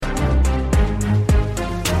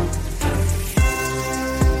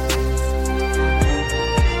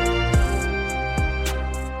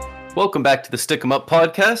Welcome back to the Stick 'em Up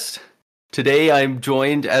podcast. Today I'm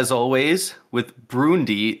joined, as always, with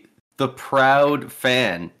Brundy, the proud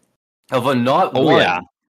fan of a not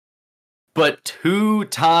but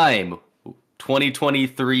two-time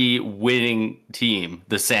 2023 winning team,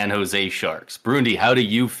 the San Jose Sharks. Brundy, how do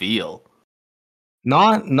you feel?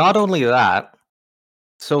 Not only that,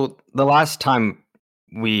 so the last time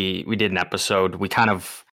we did an episode, we kind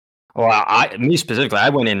of, me specifically, I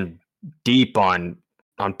went in deep on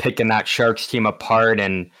picking that Sharks team apart,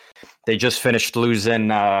 and they just finished losing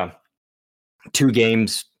 2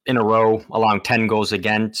 games in a row, allowing 10 goals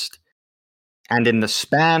against. And in the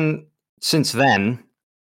span since then,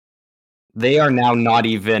 they are now not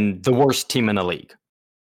even the worst team in the league.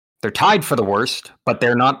 They're tied for the worst, but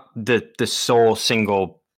they're not the sole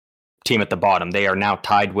single team at the bottom. They are now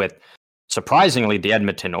tied with, surprisingly, the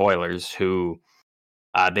Edmonton Oilers, who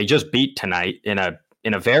they just beat tonight in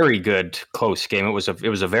a very good close game. It was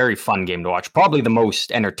a very fun game to watch. Probably the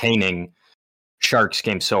most entertaining Sharks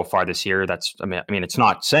game so far this year. I mean, it's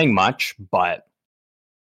not saying much, but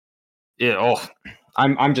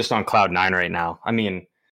I'm just on cloud 9 right now. I mean,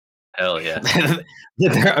 hell yeah.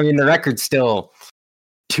 I mean, the record's still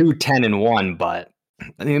 2-10-1, but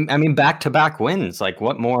I mean, back-to-back wins. Like,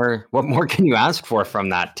 what more can you ask for from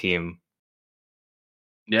that team?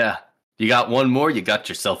 Yeah, you got one more. You got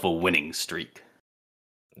yourself a winning streak.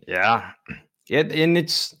 Yeah,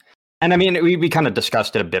 I mean, we kind of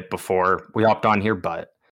discussed it a bit before we hopped on here,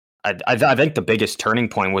 but I think the biggest turning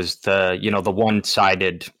point was the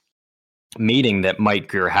one-sided meeting that Mike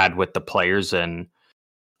Grier had with the players, and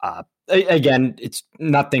again, it's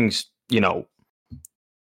nothing's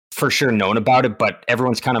for sure known about it, but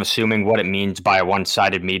everyone's kind of assuming what it means by a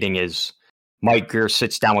one-sided meeting is Mike Grier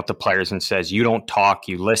sits down with the players and says, "You don't talk,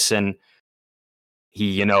 you listen."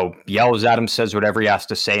 He, yells at him, says whatever he has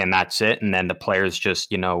to say, and that's it. And then the players just,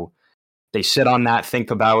 they sit on that,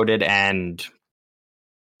 think about it, and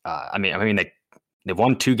I mean, they've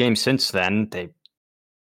won 2 games since then. They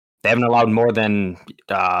haven't allowed more than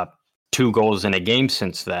 2 goals in a game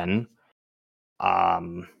since then. I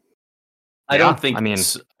don't think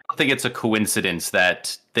it's a coincidence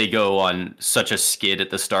that they go on such a skid at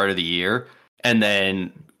the start of the year, and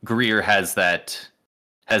then Grier has that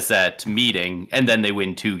meeting, and then they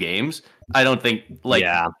win 2 games. I don't think,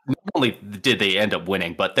 not only did they end up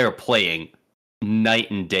winning, but they're playing night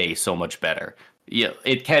and day so much better. Yeah,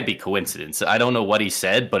 it can't be coincidence. I don't know what he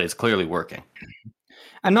said, but it's clearly working.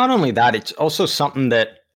 And not only that, it's also something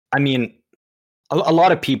that, I mean, a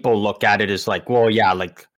lot of people look at it as like, well, yeah,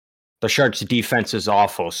 like the Sharks' defense is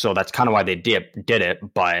awful, so that's kind of why they did it.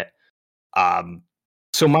 But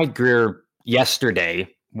so Mike Grier yesterday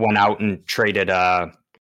went out and traded a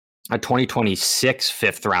 2026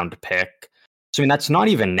 5th round pick. So I mean, that's not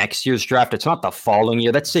even next year's draft. It's not the following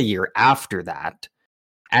year. That's the year after that.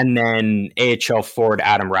 And then AHL forward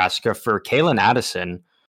Adam Raska for Kalen Addison,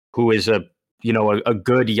 who is a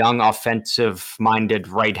good young offensive-minded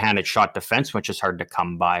right-handed shot defense, which is hard to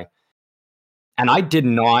come by. And I did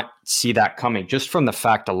not see that coming just from the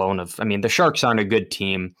fact alone of, I mean, the Sharks aren't a good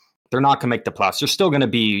team. They're not going to make the playoffs. They're still going to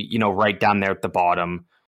be, right down there at the bottom.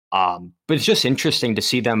 But it's just interesting to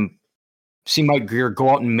see Mike Grier go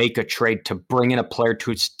out and make a trade to bring in a player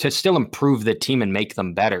to still improve the team and make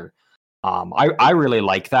them better. I really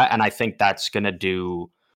like that, and I think that's going to do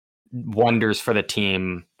wonders for the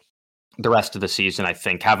team the rest of the season. I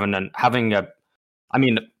think I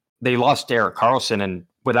mean, they lost Erik Karlsson, and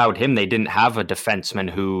without him, they didn't have a defenseman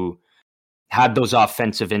who had those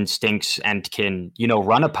offensive instincts and can,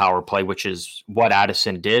 run a power play, which is what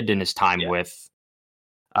Addison did in his time with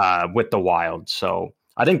the Wild. So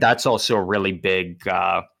I think that's also a really big,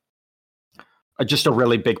 just a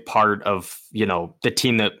really big part of, the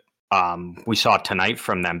team that we saw tonight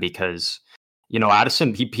from them, because,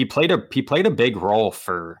 Addison, he played a big role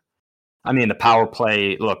for, I mean, the power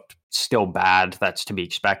play looked still bad. That's to be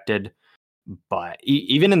expected. But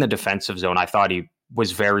even in the defensive zone, I thought he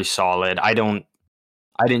was very solid. I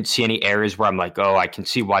didn't see any areas where I'm like, oh, I can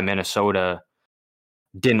see why Minnesota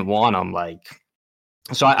didn't want him.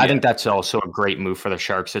 I think that's also a great move for the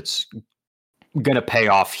Sharks. It's going to pay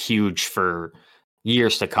off huge for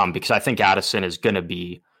years to come, because I think Addison is going to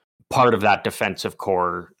be part of that defensive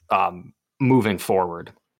core moving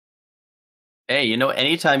forward. Hey,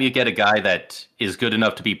 anytime you get a guy that is good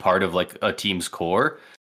enough to be part of like a team's core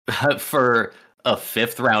for a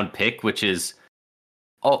 5th round pick, which is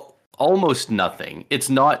almost nothing. It's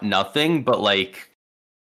not nothing, but like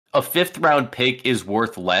a 5th round pick is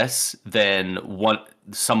worth less than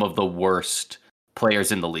some of the worst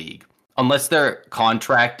players in the league. Unless their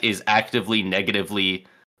contract is actively negatively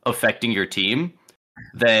affecting your team,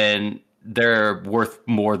 then they're worth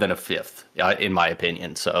more than a fifth, in my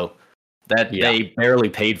opinion. So that they barely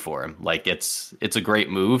paid for him. Like it's a great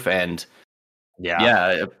move, and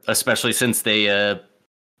especially since they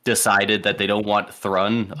decided that they don't want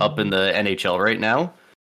Thrun up in the NHL right now.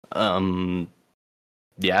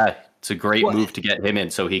 It's a great move to get him in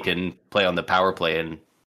so he can play on the power play. And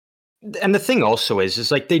the thing also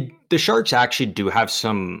is like the Sharks actually do have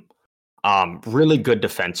some really good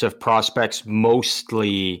defensive prospects,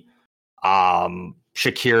 mostly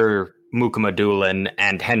Shakir Mukhamadullin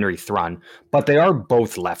and Henry Thrun, but they are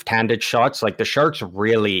both left-handed shots. Like the Sharks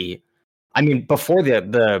really, I mean, before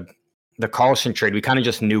the Karlsson trade, we kind of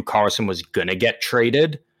just knew Karlsson was gonna get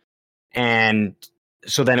traded, and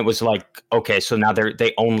so then it was like, okay, so now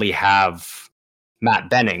they only have Matt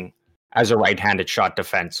Benning as a right-handed shot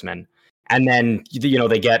defenseman, and then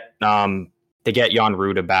they get Jan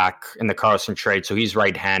Ruda back in the Karlsson trade, so he's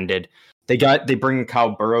right-handed. They bring in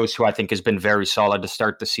Kyle Burrows, who I think has been very solid to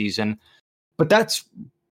start the season, but that's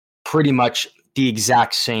pretty much the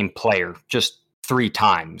exact same player, just 3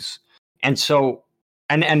 times. And so,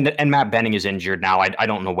 and Matt Benning is injured now. I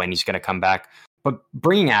don't know when he's going to come back, but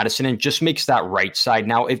bringing Addison in just makes that right side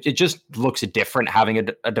now. It just looks different having a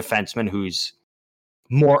defenseman who's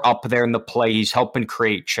more up there in the play. He's helping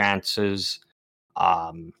create chances.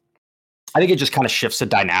 I think it just kind of shifts the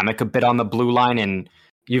dynamic a bit on the blue line, and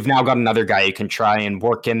you've now got another guy you can try and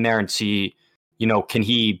work in there and see, can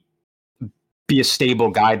he be a stable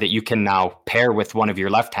guy that you can now pair with one of your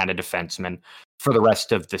left-handed defensemen for the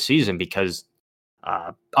rest of the season? Because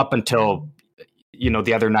up until,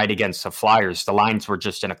 the other night against the Flyers, the lines were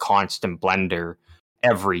just in a constant blender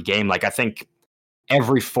every game. Like I think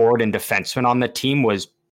every forward and defenseman on the team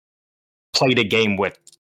played a game with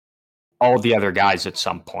all the other guys at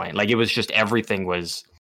some point. Like it was just everything was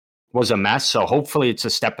a mess. So hopefully it's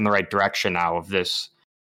a step in the right direction now of this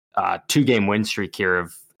 2-game win streak here,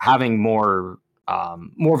 of having more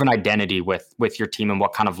of an identity with your team and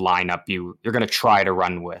what kind of lineup you're going to try to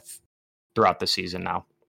run with throughout the season now.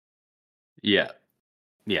 Yeah,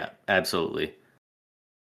 absolutely.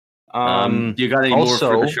 You got any more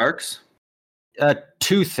for the Sharks?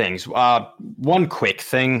 2 things. One quick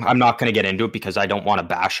thing. I'm not going to get into it because I don't want to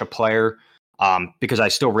bash a player, because I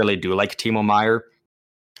still really do like Timo Meier.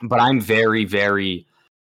 But I'm very, very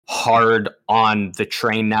hard on the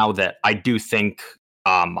train now that I do think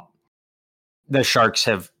the Sharks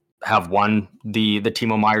have won the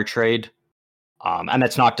Timo Meier trade. And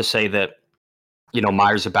that's not to say that,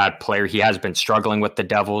 Meier's a bad player. He has been struggling with the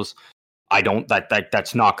Devils.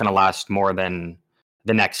 That's not going to last more than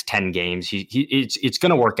the next 10 games. It's going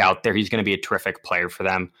to work out there. He's going to be a terrific player for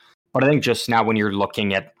them. But I think just now when you're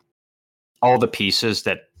looking at all the pieces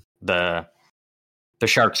that the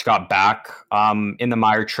Sharks got back in the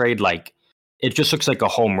Meier trade, like it just looks like a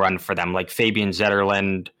home run for them. Like Fabian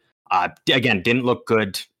Zetterlund, again, didn't look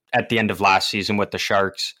good at the end of last season with the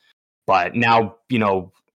Sharks, but now,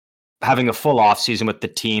 having a full off season with the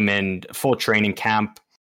team and full training camp,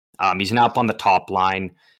 he's now up on the top line.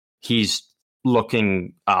 He's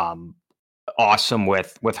looking awesome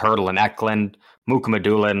with Hertl and Eklund.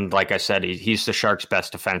 Mukhamadullin, like I said, he's the Sharks'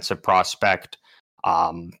 best defensive prospect.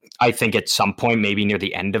 I think at some point, maybe near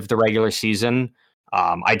the end of the regular season,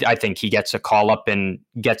 I think he gets a call up and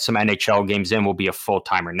gets some NHL games in, will be a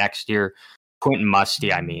full-timer next year. Quentin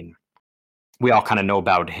Musty, I mean, we all kind of know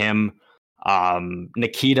about him.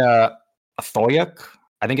 Nikita Thoyuk,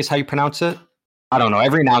 I think is how you pronounce it. I don't know.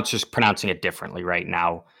 Every announcer's pronouncing it differently right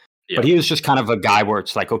now. Yeah. But he was just kind of a guy where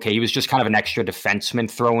it's like, okay, he was just kind of an extra defenseman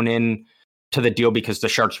thrown in to the deal because the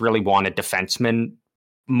Sharks really wanted defensemen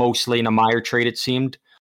mostly in a Meier trade, it seemed.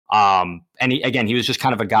 And he was just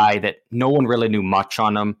kind of a guy that no one really knew much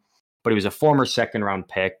on him, but he was a former 2nd-round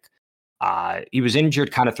pick. He was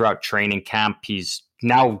injured kind of throughout training camp. He's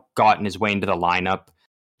now gotten his way into the lineup.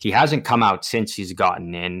 He hasn't come out since he's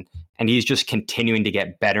gotten in, and he's just continuing to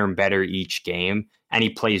get better and better each game. And he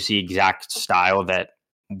plays the exact style that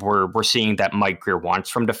we're seeing that Mike Grier wants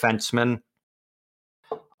from defensemen.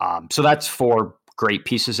 So that's 4 great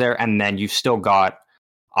pieces there. And then you've still got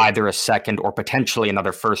either a second or potentially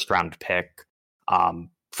another 1st-round pick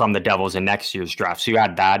from the Devils in next year's draft. So you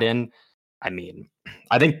add that in. I mean,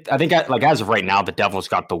 I think like as of right now, the Devils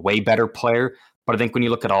got the way better player. But I think when you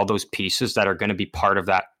look at all those pieces that are going to be part of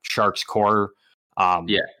that Sharks core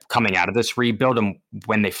coming out of this rebuild, and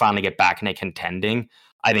when they finally get back into contending,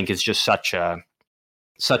 I think it's just such a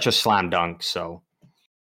slam dunk. So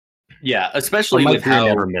yeah, especially with how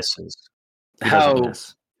never misses.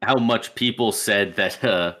 How much people said that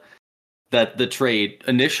that the trade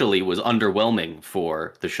initially was underwhelming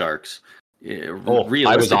for the Sharks. I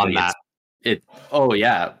was on that. Oh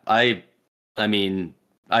yeah, I mean,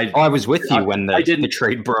 I was with you when the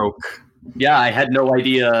trade broke. Yeah, I had no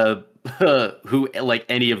idea who like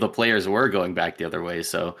any of the players were going back the other way.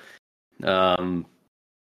 So,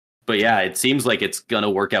 but yeah, it seems like it's gonna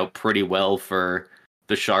work out pretty well for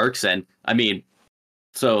the Sharks. And I mean,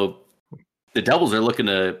 so the Devils are looking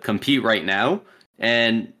to compete right now,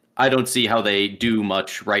 and I don't see how they do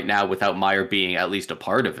much right now without Meyer being at least a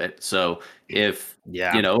part of it. So if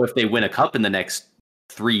if they win a cup in the next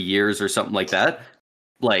 3 years or something like that,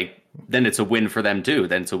 like then it's a win for them too.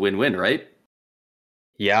 Then it's a win-win, right?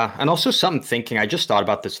 Yeah, and also something thinking, I just thought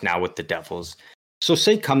about this now with the Devils. So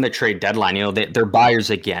say come the trade deadline, they're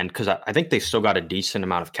buyers again, because I think they've still got a decent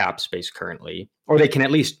amount of cap space currently, or they can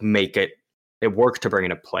at least make it work to bring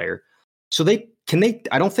in a player. So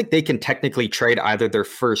I don't think they can technically trade either their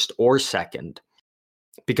first or second,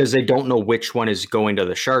 because they don't know which one is going to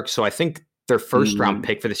the Sharks. So I think their first round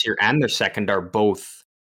pick for this year and their second are both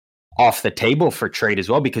off the table for trade as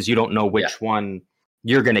well, because you don't know which one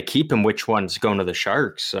you're going to keep and which one's going to the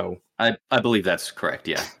Sharks. So I believe that's correct.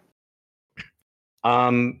 Yeah.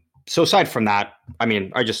 So aside from that, I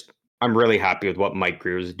mean, I'm really happy with what Mike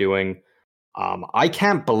Grier is doing. I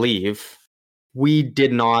can't believe we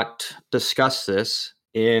did not discuss this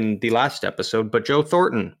in the last episode, but Joe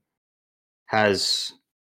Thornton has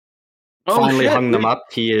finally hung them up.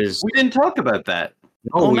 We didn't talk about that.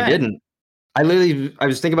 No, we didn't. I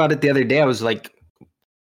was thinking about it the other day. I was like,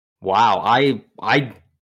 wow, I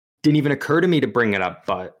didn't even occur to me to bring it up.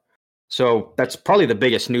 But so that's probably the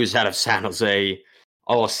biggest news out of San Jose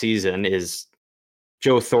all season is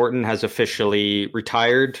Joe Thornton has officially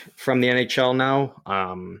retired from the NHL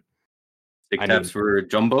now. Big taps for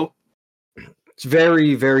Jumbo. It's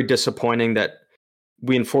very, very disappointing that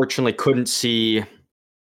we unfortunately couldn't see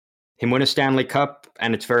him win a Stanley Cup,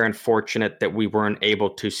 and it's very unfortunate that we weren't able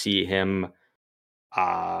to see him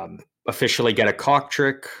officially get a cock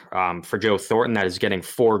trick for Joe Thornton. That is getting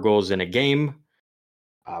 4 goals in a game.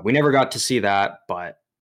 We never got to see that, but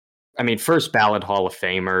I mean, first ballot Hall of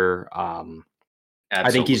Famer.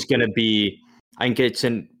 I think he's going to be. I think it's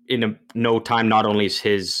in no time. Not only is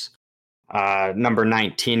his number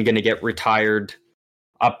 19 going to get retired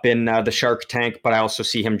up in the Shark Tank, but I also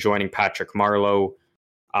see him joining Patrick Marleau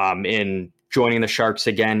in joining the Sharks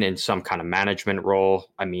again in some kind of management role.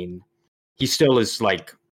 I mean, he still is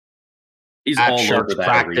like he's at all Sharks over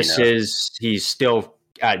practices. Arena. He's still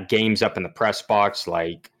at games up in the press box.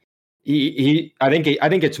 Like I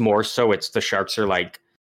think it's more so it's the Sharks are like,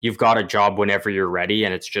 you've got a job whenever you're ready,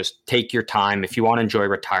 and it's just take your time. If you want to enjoy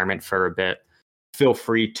retirement for a bit, feel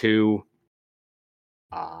free to.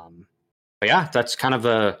 But yeah, that's kind of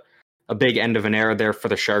a big end of an era there for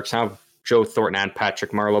the Sharks. Now Joe Thornton and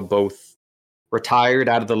Patrick Marleau both retired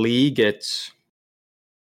out of the league. It's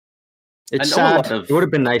sad. It would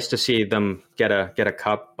have been nice to see them get a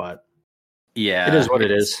cup, but yeah, it is what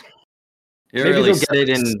it is. Maybe really they'll get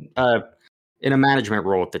it in a management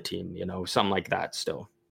role with the team, something like that still.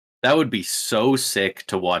 That would be so sick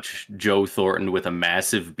to watch Joe Thornton with a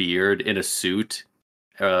massive beard in a suit,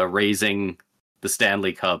 raising the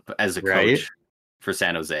Stanley Cup as a coach for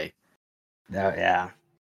San Jose. Yeah.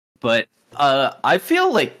 But I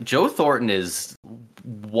feel like Joe Thornton is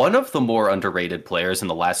one of the more underrated players in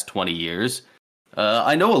the last 20 years.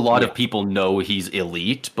 I know a lot of people know he's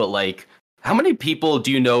elite, but like, how many people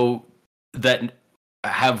do you know that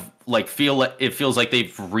have like it feels like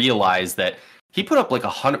they've realized that he put up like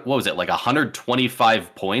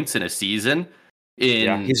 125 points in a season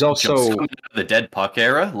he's also the dead puck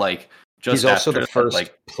era. Like he's also the first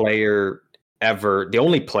player ever, the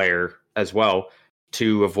only player as well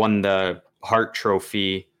to have won the Hart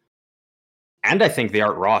Trophy, and I think the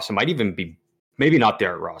Art Ross. It might even be maybe not the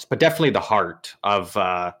Art Ross, but definitely the Hart of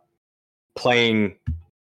playing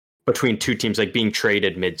between two teams, like being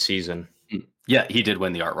traded mid-season. Yeah, he did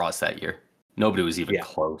win the Art Ross that year. Nobody was even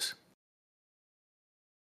close.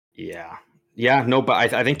 Yeah, no,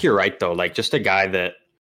 but I think you're right though. Like just a guy that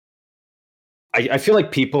I feel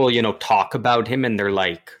like people, talk about him and they're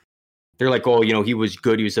like, oh, he was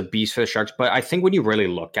good. He was a beast for the Sharks. But I think when you really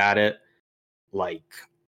look at it, like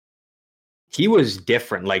he was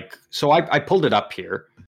different. Like, so I pulled it up here.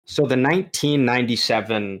 So the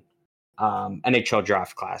 1997 NHL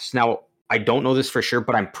draft class. Now, I don't know this for sure,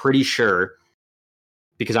 but I'm pretty sure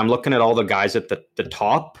because I'm looking at all the guys at the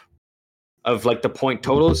top of like the point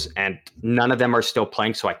totals, and none of them are still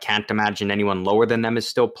playing. So I can't imagine anyone lower than them is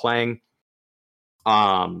still playing.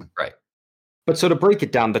 Right. But so to break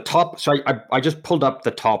it down, the top, so I just pulled up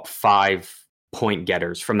the top 5 point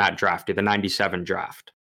getters from that draft, the 97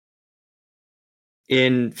 draft.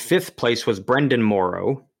 In 5th place was Brendan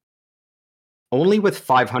Morrow. only with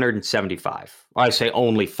 575. I say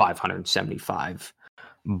only 575,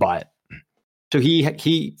 but so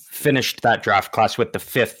he finished that draft class with the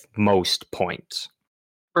 5th most points.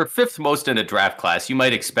 For 5th most in a draft class, you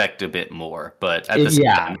might expect a bit more, but at the same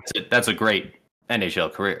time, that's a great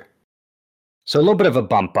NHL career. So a little bit of a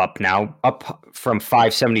bump up now, up from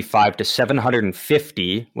 575 to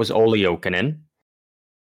 750 was Olli Jokinen.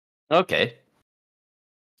 Okay.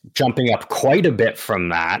 Jumping up quite a bit from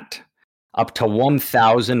that, up to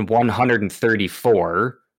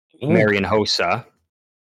 1,134, Marian Hossa.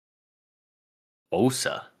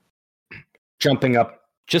 Hossa. Jumping up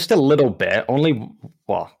just a little bit,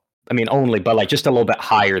 but like just a little bit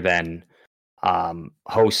higher than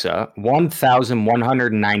Hossa,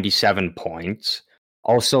 1,197 points.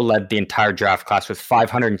 Also led the entire draft class with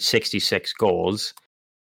 566 goals,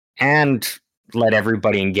 and led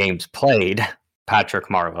everybody in games played. Patrick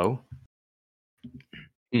Marleau.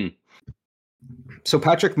 So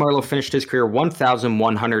Patrick Marleau finished his career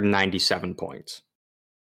 1,197 points.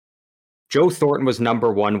 Joe Thornton was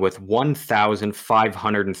number 1 with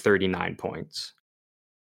 1,539 points.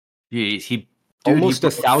 Jeez, almost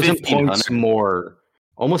 1,000 points more.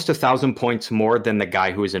 Almost 1,000 points more than the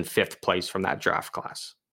guy who was in 5th place from that draft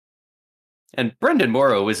class. And Brendan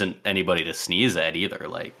Morrow isn't anybody to sneeze at either.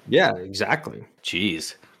 Like, yeah, exactly.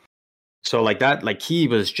 Jeez. So like that, like he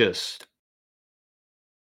was just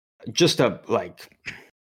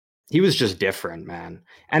he was just different, man.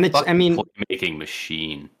 And it's, making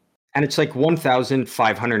machine. And it's like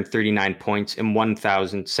 1,539 points in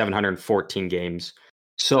 1,714 games.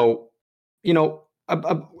 So, he wasn't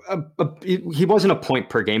a point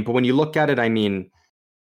per game, but when you look at it,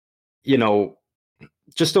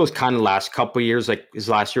 just those kind of last couple of years, like his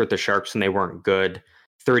last year at the Sharks, and they weren't good.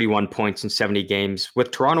 31 points in 70 games.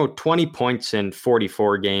 With Toronto, 20 points in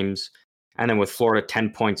 44 games. And then with Florida,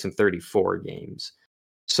 10 points in 34 games.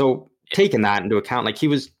 So taking that into account, like he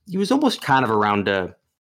was almost kind of around a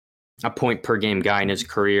point per game guy in his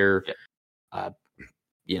career.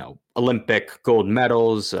 Olympic gold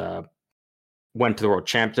medals, went to the World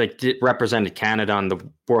Championships, like represented Canada on the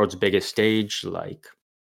world's biggest stage. Like,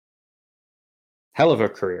 hell of a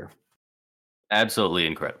career. Absolutely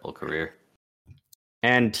incredible career.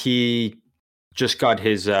 And he just got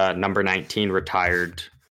his number 19 retired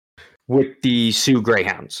with the Sioux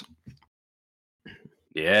Greyhounds.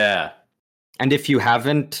 Yeah. And if you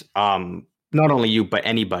haven't, not only you, but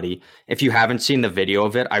anybody, if you haven't seen the video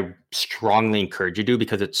of it, I strongly encourage you to,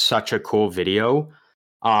 because it's such a cool video.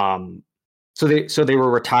 So they were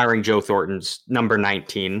retiring Joe Thornton's number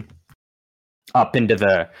 19 up into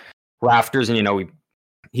the rafters, and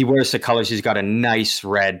he wears the colors. He's got a nice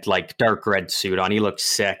red, like dark red suit on. He looks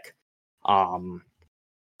sick. I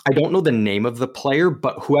don't know the name of the player,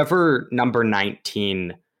 but whoever number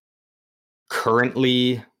 19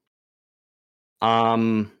 currently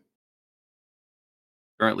is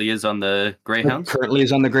on the Greyhounds? Currently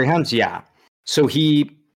is on the Greyhounds, yeah. So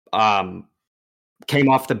he came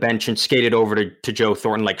off the bench and skated over to Joe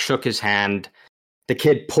Thornton, like shook his hand. The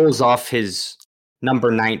kid pulls off his number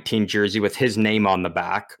 19 jersey with his name on the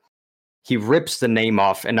back. He rips the name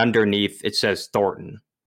off, and underneath it says Thornton.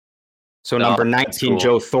 So number 19, cool.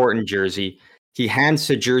 Joe Thornton jersey. He hands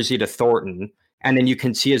the jersey to Thornton, and then you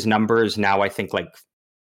can see his number is now, I think, like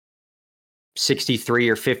 63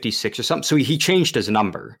 or 56 or something. So he changed his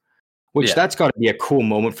number, which that's got to be a cool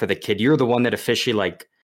moment for the kid. You're the one that officially like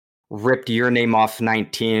ripped your name off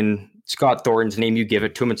 19, Scott Thornton's name. You give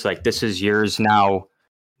it to him. It's like, this is yours now.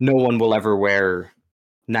 No one will ever wear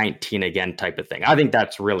 19 again, type of thing. I think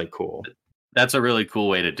that's really cool. That's a really cool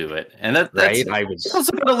way to do it. And that's right. It's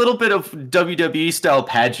also got a little bit of WWE style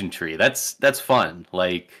pageantry. That's fun.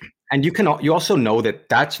 Like, and you also know that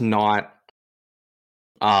that's not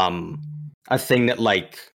a thing that,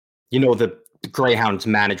 like, the Greyhounds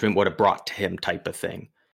management would have brought to him, type of thing.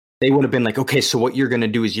 They would have been like, okay, so what you're going to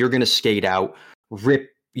do is you're going to skate out, rip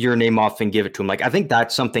your name off, and give it to him. Like, I think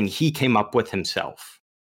that's something he came up with himself.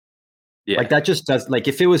 Yeah. Like, that just does, like,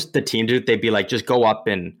 if it was the team, dude, they'd be like, just go up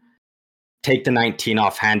and take the 19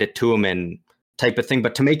 off, hand it to him, and type of thing.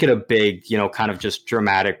 But to make it a big, kind of just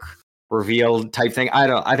dramatic reveal type thing,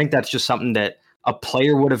 I think that's just something that a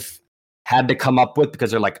player would have had to come up with,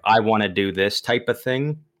 because they're like, I want to do this type of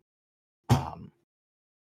thing.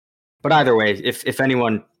 But either way, if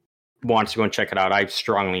anyone wants to go and check it out, I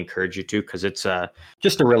strongly encourage you to, because it's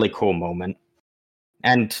just a really cool moment.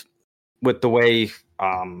 And with the way,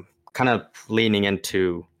 kind of leaning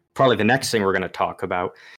into probably the next thing we're going to talk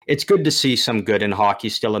about, it's good to see some good in hockey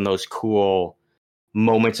still in those cool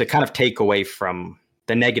moments that kind of take away from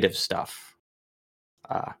the negative stuff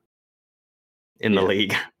in the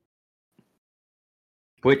league.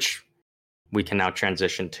 which we can now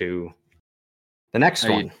transition to the next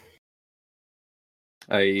one.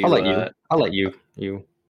 I'll let you.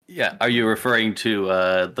 Yeah. Are you referring to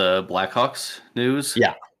the Blackhawks news?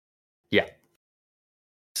 Yeah.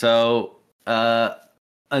 So,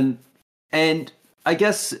 and I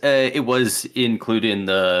guess it was included in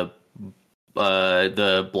the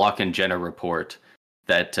Block and Jenner report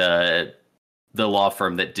that the law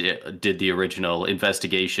firm that did the original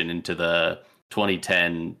investigation into the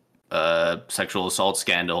 2010 sexual assault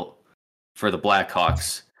scandal for the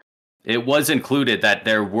Blackhawks. It was included that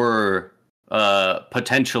there were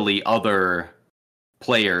potentially other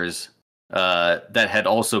players that had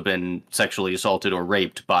also been sexually assaulted or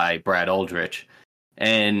raped by Brad Aldrich,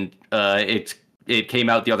 and it came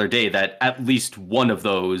out the other day that at least one of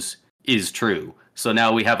those is true. So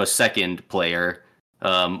now we have a second player,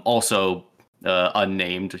 also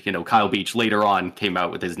unnamed. Kyle Beach later on came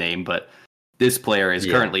out with his name, but this player is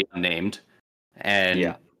currently unnamed,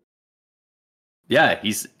 and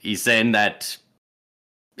he's saying that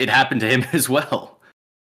it happened to him as well.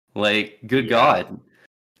 Like, good God.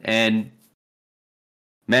 And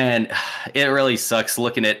man, it really sucks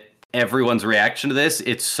looking at everyone's reaction to this.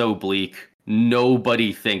 It's so bleak.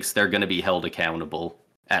 Nobody thinks they're going to be held accountable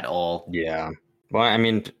at all. Yeah. Well, I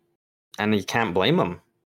mean, and you can't blame them.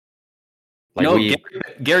 Like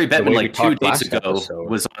Gary Bettman, like 2 days ago,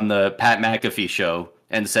 was on the Pat McAfee show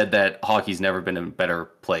and said that hockey's never been in a better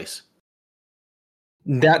place.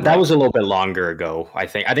 That was a little bit longer ago, I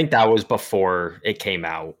think. I think that was before it came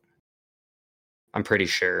out. I'm pretty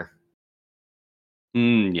sure.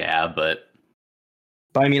 Yeah, but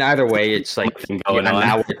I mean, either way, it's like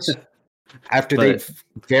now it's after they've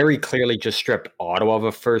very clearly just stripped Ottawa of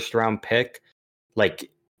a first-round pick,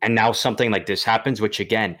 and now something like this happens, which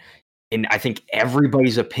again, in I think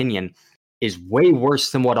everybody's opinion, is way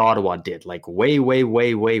worse than what Ottawa did. Like way, way,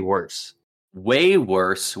 way, way worse. Way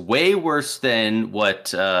worse than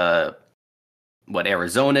what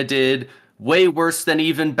Arizona did. Way worse than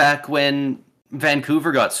even back when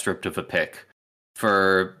Vancouver got stripped of a pick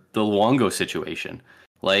for the Luongo situation.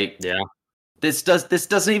 This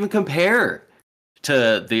doesn't even compare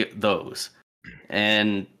to those,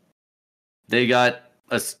 and they got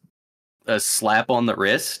a slap on the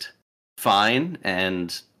wrist, fine,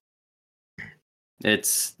 and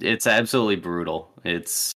it's absolutely brutal.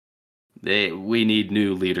 We need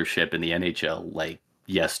new leadership in the NHL like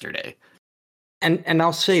yesterday. And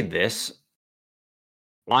I'll say this.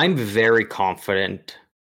 I'm very confident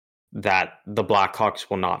that the Blackhawks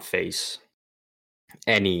will not face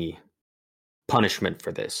any punishment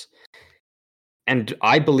for this. And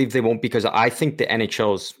I believe they won't, because I think the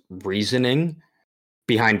NHL's reasoning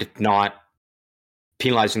behind not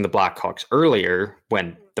penalizing the Blackhawks earlier,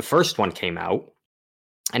 when the first one came out,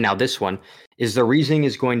 and now this one, is the reasoning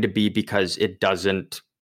is going to be because it doesn't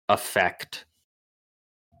affect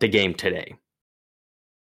the game today.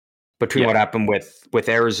 Between what happened with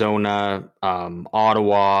Arizona,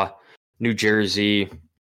 Ottawa, New Jersey,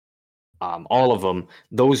 all of them,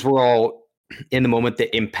 those were all in the moment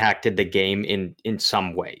that impacted the game in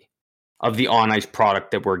some way of the on-ice product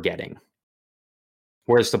that we're getting.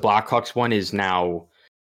 Whereas the Blackhawks one is now,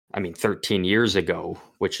 13 years ago,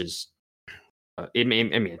 which is,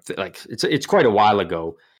 it's quite a while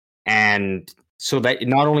ago. And so that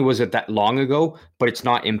not only was it that long ago, but it's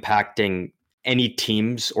not impacting any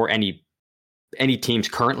teams or any teams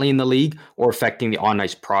currently in the league or affecting the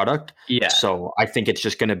on-ice product. Yeah. So I think it's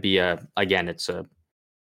just going to be it's a,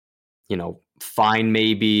 fine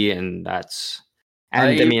maybe. And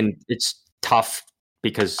it's tough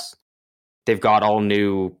because they've got all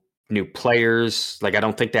new players. Like, I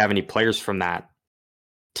don't think they have any players from that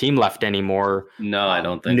team left anymore. No, I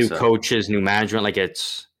don't think new so. New coaches, new management. Like,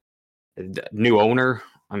 it's new owner.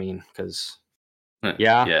 Because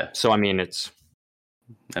yeah. So it's.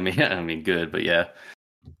 Good, but yeah.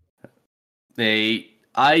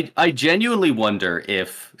 I genuinely wonder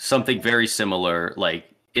if something very similar, like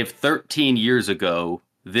if 13 years ago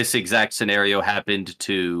this exact scenario happened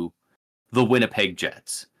to the Winnipeg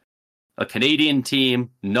Jets, a Canadian team,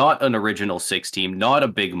 not an Original Six team, not a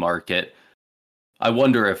big market. I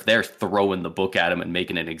wonder if they're throwing the book at them and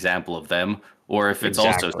making an example of them, or if it's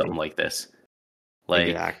also something like this.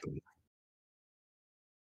 Exactly.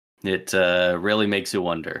 It really makes you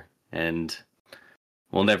wonder, and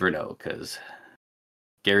we'll never know because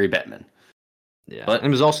Gary Bettman. Yeah, but it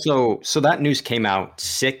was also that news came out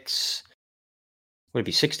 6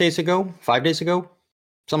 days ago, 5 days ago,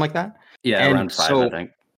 something like that. Yeah, and around 5, I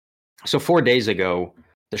think. So 4 days ago,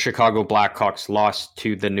 the Chicago Blackhawks lost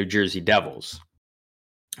to the New Jersey Devils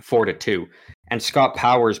 4-2, and Scott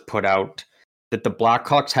Powers put out that the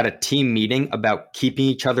Blackhawks had a team meeting about keeping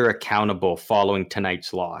each other accountable following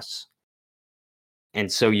tonight's loss.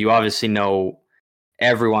 And so you obviously know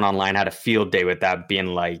everyone online had a field day with that, being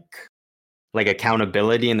like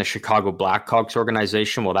accountability in the Chicago Blackhawks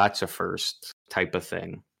organization. Well, that's a first type of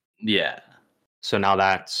thing. Yeah. So now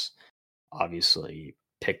that's obviously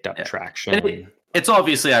picked up traction. It's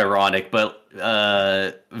obviously ironic, but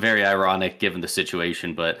very ironic given the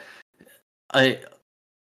situation. But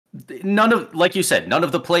none of, like you said, none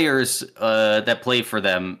of the players that play for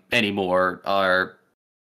them anymore are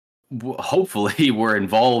hopefully were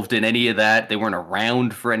involved in any of that. They weren't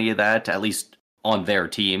around for any of that, at least on their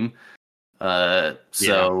team.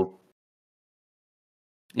 So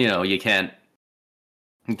you can't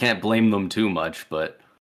blame them too much, but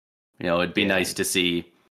it'd be nice to see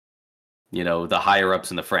the higher ups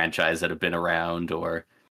in the franchise that have been around, or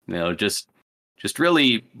just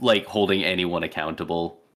really like holding anyone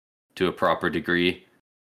accountable to a proper degree.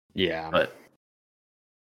 But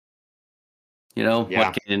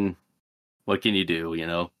what can you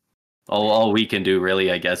do? All we can do really,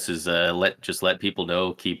 I guess, is let people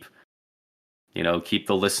know, keep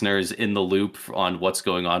the listeners in the loop on what's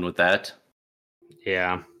going on with that.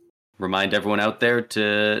 Remind everyone out there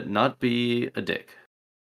to not be a dick.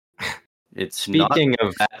 It's not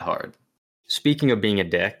that hard. Speaking of being a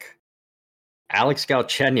dick, Alex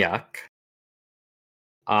Galchenyuk.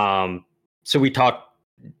 So we talked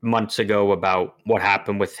months ago about what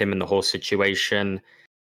happened with him and the whole situation,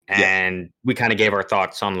 and we kind of gave our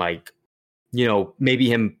thoughts on maybe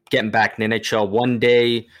him getting back in the NHL one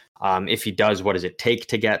day. If he does, what does it take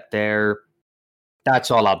to get there?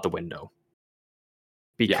 That's all out the window.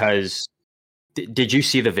 Because did you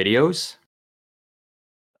see the videos?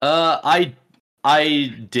 I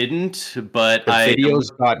didn't, but the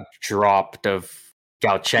videos got dropped of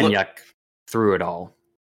Galchenyuk through it all.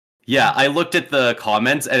 Yeah, I looked at the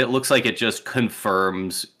comments, and it looks like it just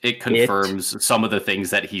confirms some of the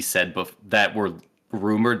things that he said that were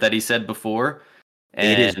rumored that he said before. And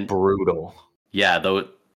it is brutal. Yeah, though.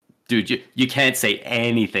 Dude, you can't say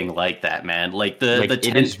anything like that, man. Like the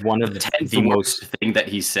 10th most thing that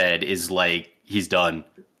he said is like he's done.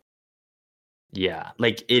 Yeah,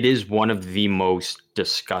 like it is one of the most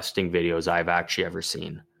disgusting videos I've actually ever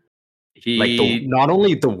seen. Not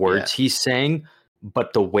only the words he's saying,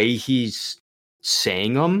 but the way he's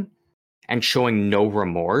saying them and showing no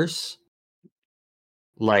remorse.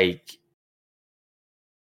 He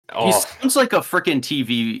sounds like a freaking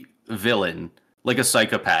TV villain. Like a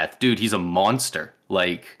psychopath, dude. He's a monster.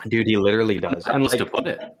 Dude, he literally does. And to put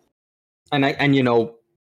it. And I know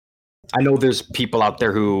there's people out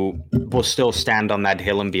there who will still stand on that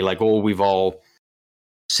hill and be like, "Oh, we've all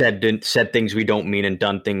said things we don't mean and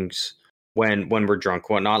done things when we're drunk,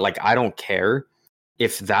 whatnot." Like, I don't care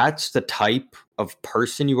if that's the type of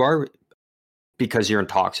person you are because you're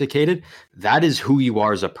intoxicated. That is who you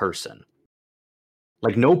are as a person.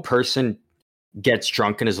 Like, no person gets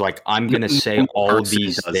drunk and is like, I'm gonna say all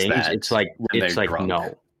these things. It's like drunk.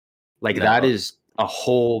 No, that is a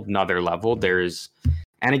whole nother level.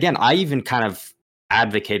 And again, I even kind of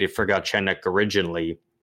advocated for Galchenyuk originally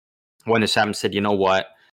when this happened. Said, you know what,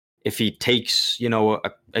 if he takes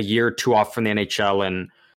a year or two off from the NHL and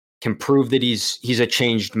can prove that he's a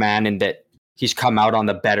changed man and that he's come out on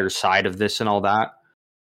the better side of this and all that,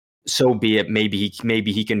 so be it. Maybe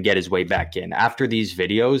he can get his way back in. After these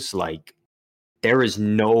videos, there is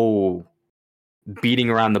no beating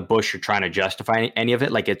around the bush or trying to justify any of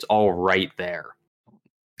it. Like, it's all right there.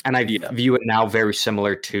 And I view it now very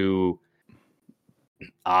similar to,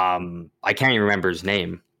 I can't even remember his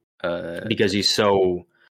name because he's so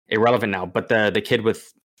irrelevant now, but the kid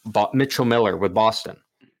with Mitchell Miller with Boston,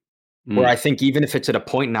 where I think even if it's at a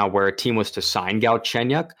point now where a team was to sign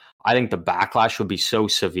Galchenyuk, I think the backlash would be so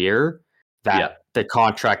severe that the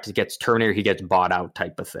contract gets terminated, he gets bought out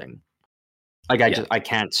type of thing. I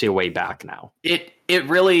can't see a way back now. It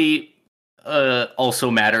really also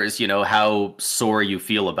matters, how sore you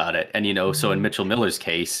feel about it. And, so in Mitchell Miller's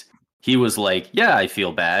case, he was like, yeah, I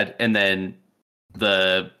feel bad. And then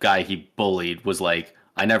the guy he bullied was like,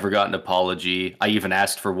 I never got an apology. I even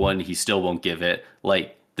asked for one. He still won't give it.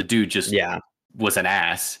 Like, the dude just was an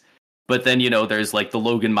ass. But then, there's the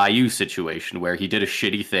Logan Mailloux situation where he did a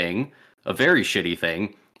very shitty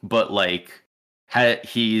thing, but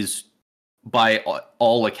he's, by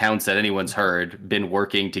all accounts that anyone's heard, been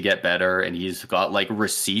working to get better, and he's got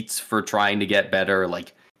receipts for trying to get better.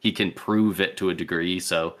 He can prove it to a degree.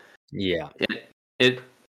 So it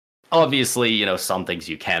obviously, some things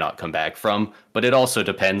you cannot come back from, but it also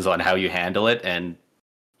depends on how you handle it. And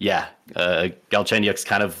Galchenyuk's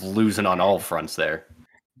kind of losing on all fronts there.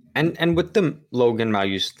 And with the Logan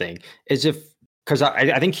Mailloux thing, is if because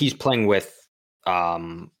I think he's playing with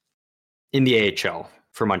in the AHL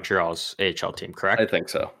for Montreal's AHL team, correct? I think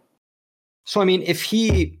so. So I mean, if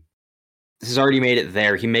he has already made it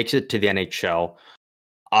there, he makes it to the NHL.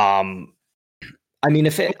 I mean,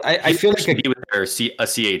 if it, I feel like be with a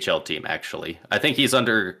CHL team. Actually, I think he's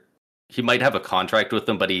under. He might have a contract with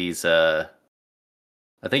them, but he's. I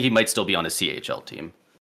think he might still be on a CHL team,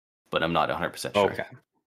 but I'm not 100% sure. Okay.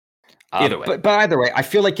 Either way, but either way, I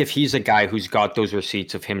feel like if he's a guy who's got those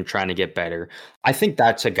receipts of him trying to get better, I think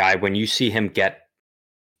that's a guy when you see him get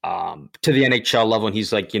to the NHL level and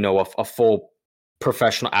he's like, a full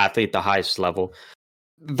professional athlete at the highest level,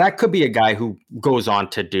 that could be a guy who goes on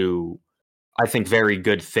to do, I think, very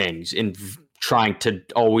good things in trying to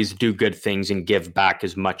always do good things and give back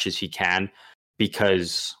as much as he can,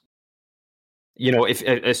 because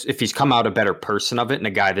if he's come out a better person of it and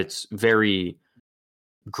a guy that's very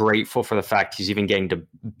grateful for the fact he's even getting to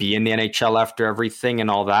be in the NHL after everything and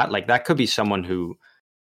all that, like that could be someone who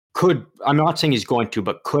could, I'm not saying he's going to,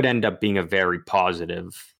 but could end up being a very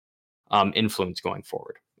positive influence going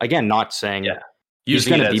forward. Again, not saying he's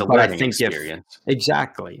going to be, but I think experience.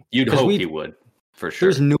 Exactly. You'd hope he would, for sure.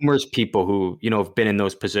 There's numerous people who, have been in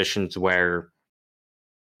those positions where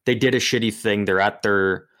they did a shitty thing, they're at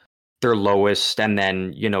their lowest, and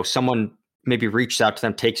then, someone maybe reaches out to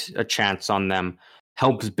them, takes a chance on them,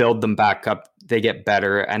 helps build them back up, they get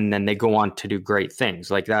better, and then they go on to do great things.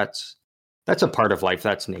 Like that's a part of life,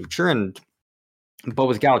 that's nature. But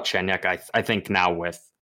with Galchenyuk, I think now with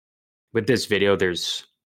this video, there's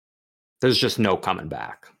just no coming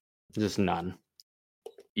back. Just none.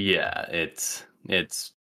 Yeah, it's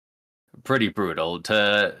pretty brutal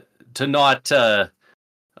to not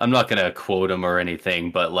I'm not going to quote him or anything,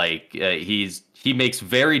 but like he makes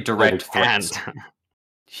very direct threats.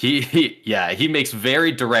 He makes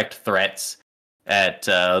very direct threats at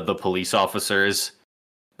the police officers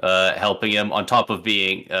helping him, on top of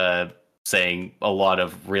being saying a lot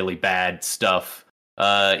of really bad stuff.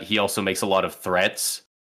 He also makes a lot of threats,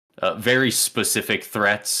 very specific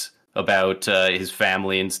threats about his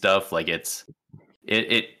family and stuff. Like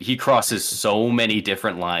he crosses so many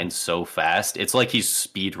different lines so fast. It's like he's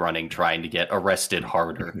speed running, trying to get arrested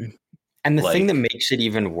harder. And the thing that makes it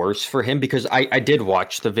even worse for him, because I did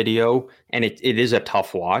watch the video and it is a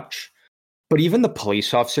tough watch, but even the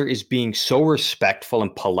police officer is being so respectful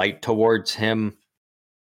and polite towards him.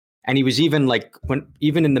 And he was even like,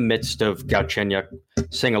 even in the midst of Galchenyuk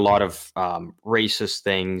saying a lot of racist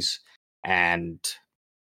things and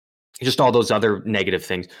just all those other negative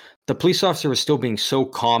things, the police officer was still being so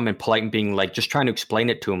calm and polite and being like, just trying to explain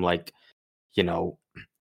it to him, like, you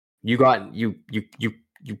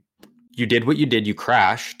did what you did, you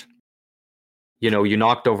crashed, you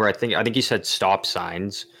knocked over, I think he said stop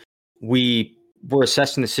signs. We were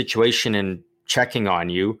assessing the situation and checking on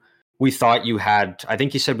you. We thought you had, I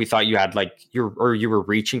think he said, we thought you had like you were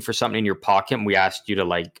reaching for something in your pocket, and we asked you to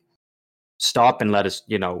like stop and let us,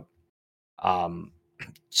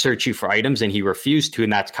 search you for items, and he refused to,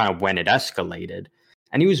 and that's kind of when it escalated.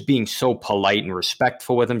 And he was being so polite and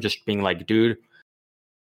respectful with him, just being like, dude,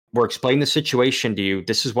 we're explaining the situation to you.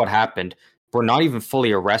 This is what happened. We're not even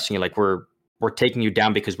fully arresting you. Like we're taking you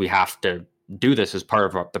down because we have to do this as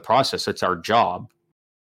part of the process. It's our job.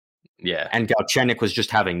 Yeah. And Galchenyuk was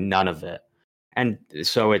just having none of it. And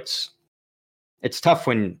so it's tough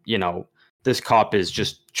when, this cop is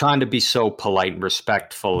just trying to be so polite and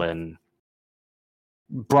respectful and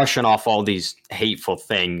brushing off all these hateful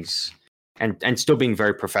things and still being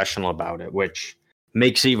very professional about it, which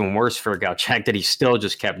makes it even worse for Galchenyuk that he still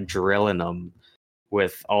just kept drilling them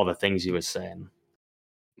with all the things he was saying.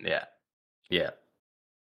 Yeah. Yeah.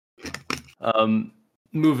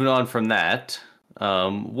 Moving on from that,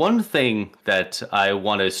 one thing that I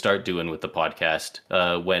want to start doing with the podcast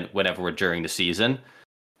whenever we're during the season,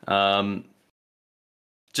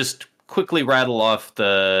 just quickly rattle off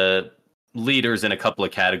the leaders in a couple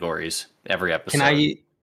of categories every episode.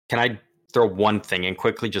 Can I throw one thing in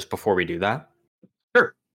quickly just before we do that?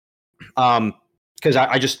 Sure. Because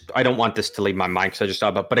I don't want this to leave my mind, because I just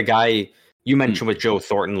thought about, but a guy you mentioned with Joe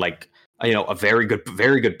Thornton, like, a very good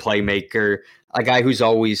playmaker, a guy who's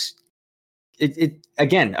always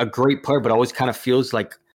again, a great player, but always kind of feels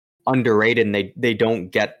like underrated, and they don't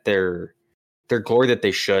get their glory that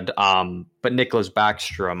they should. But Nicholas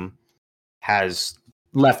Backstrom has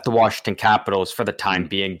left the Washington Capitals for the time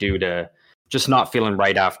being due to just not feeling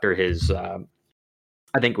right after his, I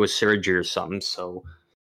think it was surgery or something. So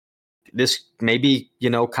this maybe,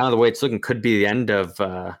 kind of the way it's looking, could be the end of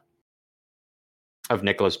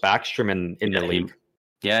Nicholas Backstrom in the league.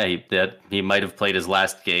 Yeah, he might have played his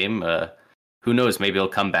last game. Who knows? Maybe he'll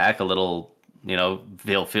come back a little.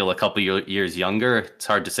 He'll feel a couple years younger. It's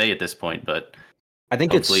hard to say at this point, but I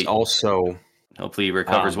think it's also hopefully he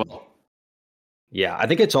recovers well. Yeah, I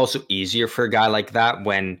think it's also easier for a guy like that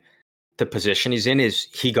when the position he's in is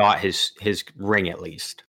he got his ring at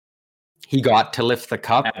least. He got to lift the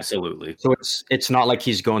cup. Absolutely. So it's not like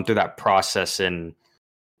he's going through that process and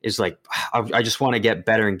is like, I just want to get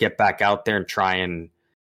better and get back out there and try and,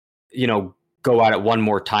 go at it one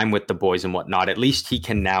more time with the boys and whatnot. At least he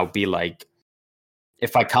can now be like,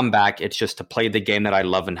 if I come back, it's just to play the game that I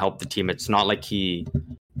love and help the team. It's not like he's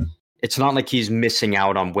missing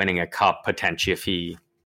out on winning a cup potentially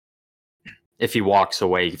if he walks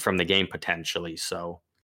away from the game potentially. So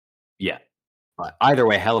yeah, but either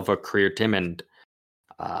way, hell of a career, Tim. And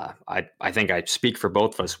I think I speak for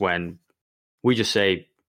both of us when we just say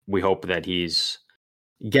we hope that he's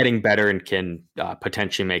getting better and can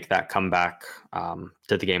potentially make that comeback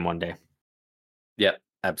to the game one day. Yeah,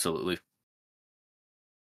 absolutely.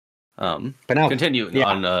 But now, continuing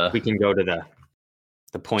on, we can go to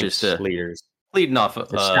the points leaders. Leading off the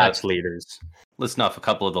stats leaders. Listing off a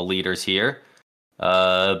couple of the leaders here.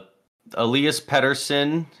 Elias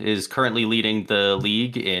Pettersson is currently leading the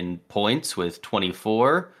league in points with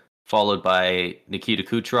 24, followed by Nikita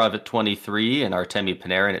Kucherov at 23 and Artemi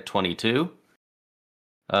Panarin at 22.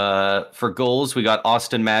 For goals, we got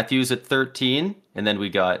Austin Matthews at 13, and then we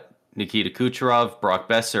got Nikita Kucherov, Brock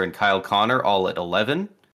Besser, and Kyle Connor all at 11.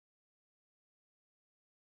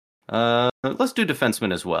 Let's do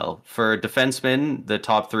defensemen as well. For defensemen, the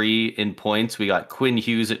top three in points, we got Quinn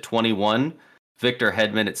Hughes at 21, Victor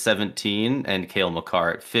Hedman at 17, and Cale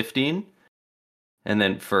Makar at 15. And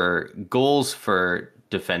then for goals for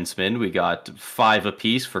defensemen, we got 5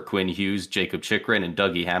 apiece for Quinn Hughes, Jacob Chychrun, and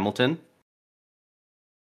Dougie Hamilton.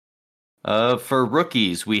 For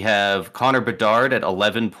rookies, we have Connor Bedard at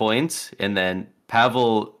 11 points, and then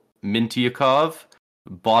Pavel Mintyukov,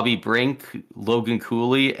 Bobby Brink, Logan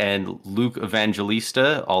Cooley, and Luke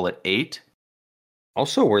Evangelista all at 8.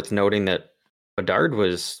 Also worth noting that Bedard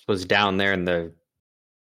was down there in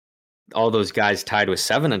all those guys tied with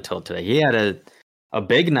 7 until today. He had a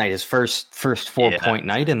big night, his first 4-point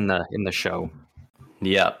night in the show.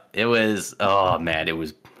 Yeah, it was. Oh man, it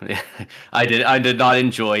was. I did not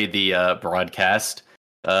enjoy the broadcast.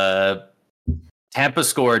 Tampa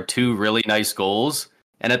scored 2 really nice goals,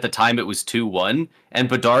 and at the time it was 2-1. And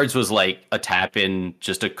Bedard's was like a tap in,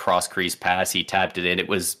 just a cross crease pass. He tapped it in. It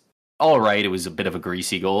was all right. It was a bit of a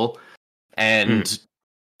greasy goal, and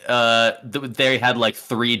they had like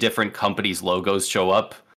 3 different companies' logos show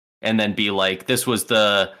up, and then be like, "This was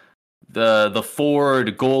the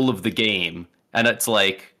Ford goal of the game." And it's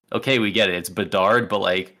like, okay, we get it. It's Bedard, but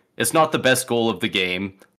like, it's not the best goal of the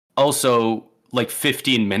game. Also, like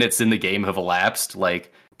 15 minutes in the game have elapsed.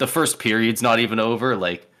 Like the first period's not even over.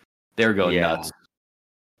 Like they're going nuts.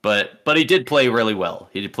 But he did play really well.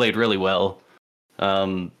 He played really well.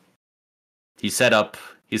 He set up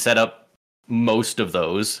most of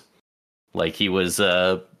those. Like he was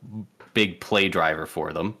a big play driver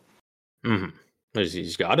for them. Mm-hmm.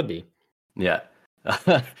 He's got to be. Yeah.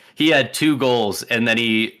 He had 2 goals, and then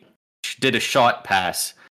he did a shot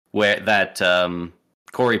pass where that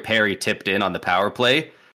Corey Perry tipped in on the power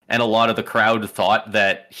play, and a lot of the crowd thought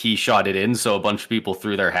that he shot it in, so a bunch of people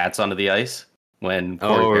threw their hats onto the ice when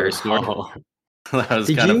Corey Perry scored. That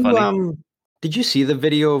was kind of funny. Did you see the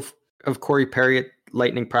video of Corey Perry at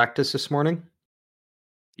Lightning practice this morning?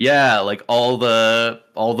 Yeah, like all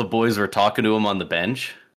the boys were talking to him on the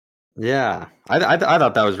bench. Yeah, I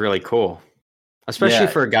thought that was really cool. Especially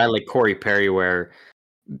for a guy like Corey Perry, where,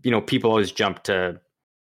 people always jump to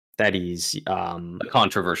that he's a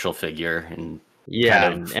controversial figure and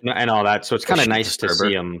and all that. So it's kind of nice to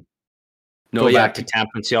see him go back to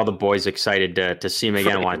Tampa and see all the boys excited to see him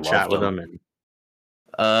again and want to chat with him. And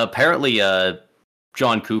apparently,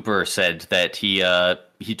 John Cooper said that he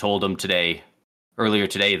told him earlier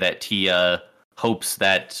today that he hopes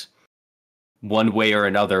that one way or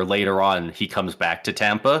another later on he comes back to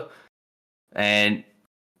Tampa. And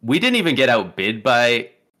we didn't even get outbid by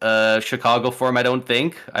Chicago for him, I don't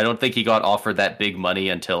think. I don't think he got offered that big money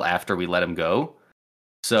until after we let him go.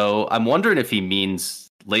 So I'm wondering if he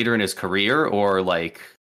means later in his career or like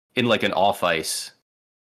in like an off-ice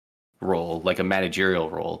role, like a managerial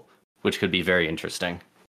role, which could be very interesting.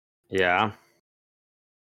 Yeah.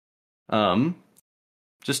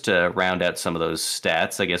 Just to round out some of those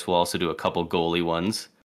stats, I guess we'll also do a couple goalie ones.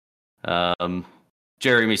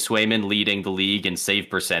 Jeremy Swayman leading the league in save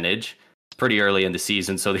percentage. It's pretty early in the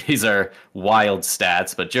season, so these are wild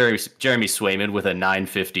stats. But Jeremy Swayman with a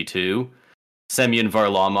 .952, Semyon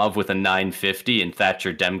Varlamov with a 950 and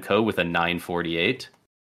Thatcher Demko with a 948.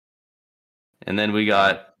 And then we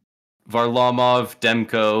got Varlamov,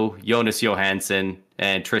 Demko, Jonas Johansson,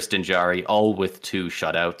 and Tristan Jarry, all with 2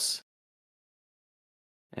 shutouts.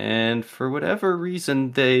 And for whatever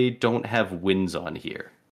reason, they don't have wins on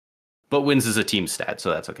here. But wins is a team stat,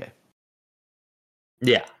 so that's okay.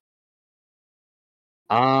 Yeah.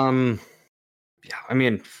 Yeah, I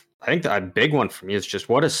mean, I think a big one for me is just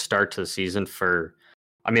what a start to the season for,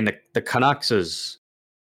 I mean, the Canucks as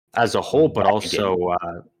a whole, but also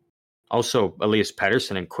Elias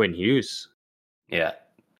Pettersson and Quinn Hughes. Yeah.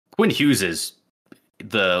 Quinn Hughes is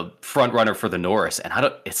the front runner for the Norris, and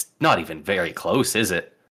it's not even very close, is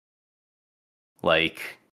it? Like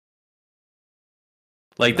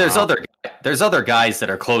there's other guys that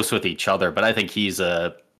are close with each other, but I think he's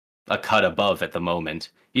a cut above at the moment.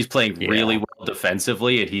 He's playing really well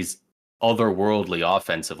defensively, and he's otherworldly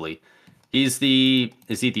offensively. He's the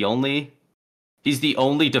only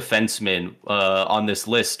defenseman on this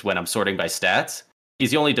list when I'm sorting by stats.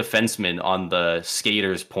 He's the only defenseman on the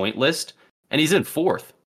skaters point list, and he's in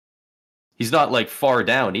 4th. He's not like far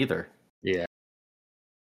down either. Yeah.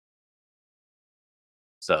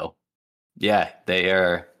 So, yeah, they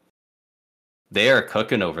are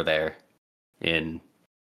cooking over there in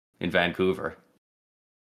Vancouver.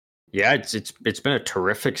 Yeah, it's been a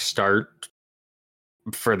terrific start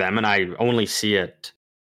for them, and I only see it.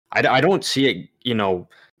 I don't see it,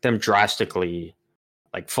 them drastically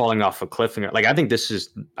like falling off a cliff. Like I think this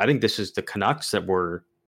is the Canucks that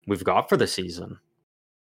we've got for the season.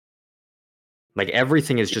 Like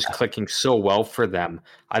everything is just clicking so well for them.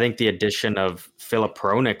 I think the addition of Filip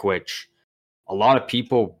Hronek, which a lot of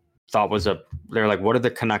people thought they're like, what are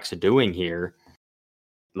the Canucks doing here?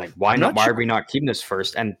 Like, why not? Why are we not keeping this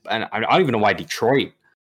first? And I don't even know why Detroit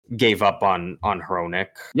gave up on Hronek.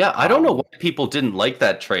 Yeah, I don't know why people didn't like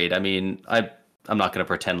that trade. I mean, I'm not going to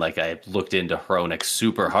pretend like I looked into Hronek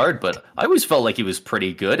super hard, but I always felt like he was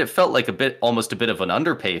pretty good. It felt like almost a bit of an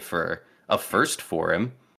underpay for a first for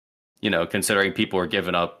him. Considering people were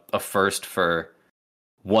giving up a first for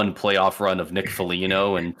one playoff run of Nick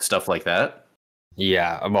Foligno and stuff like that.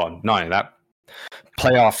 Yeah, well, not only that,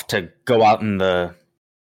 playoff to go out in the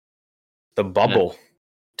bubble.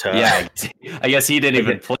 I guess he didn't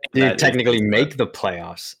even play. Didn't technically make the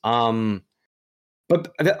playoffs.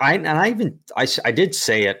 But I did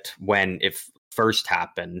say it when it first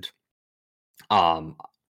happened. I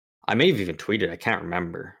may have even tweeted. I can't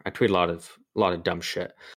remember. I tweet a lot of dumb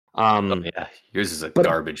shit. Yours is a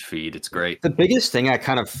garbage feed. It's great. The biggest thing I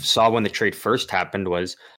kind of saw when the trade first happened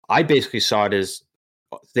was I basically saw it as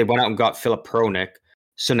they went out and got Filip Hronek,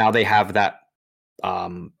 so now they have that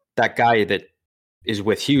guy that is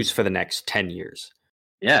with Hughes for the next 10 years.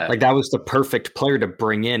 Yeah, like that was the perfect player to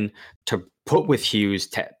bring in to put with Hughes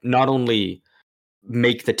to not only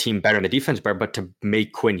make the team better and the defense better, but to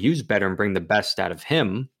make Quinn Hughes better and bring the best out of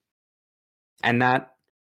him. And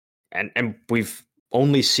we've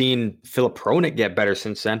only seen Filip Hronek get better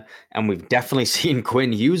since then, and we've definitely seen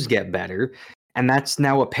Quinn Hughes get better. And that's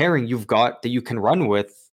now a pairing you've got that you can run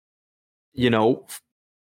with,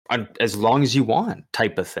 as long as you want,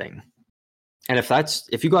 type of thing. And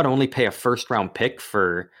if you got to only pay a first round pick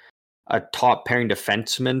for a top pairing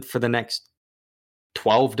defenseman for the next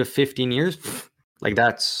 12 to 15 years, like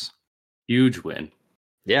that's huge win.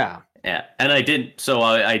 Yeah. Yeah. And I did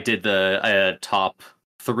the top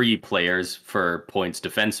 3 players for points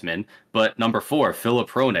defenseman, but number 4, Filip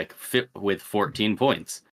Hronek, fit with 14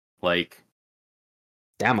 points. Like,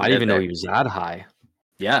 damn, I didn't even know he was that high.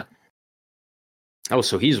 Yeah. Oh,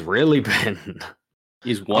 so he's really been.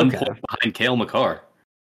 He's 1 point behind Cale Makar.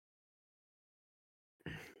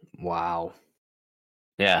 Wow.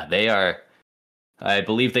 Yeah, they are. I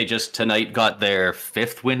believe they just tonight got their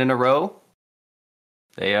 5th win in a row.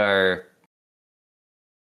 They are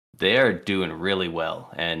doing really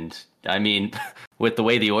well. And I mean, with the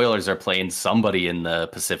way the Oilers are playing, somebody in the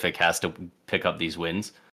Pacific has to pick up these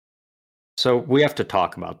wins. So we have to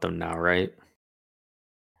talk about them now, right?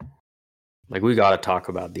 Like, we got to talk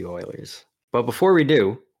about the Oilers. But before we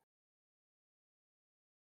do,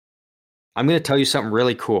 I'm going to tell you something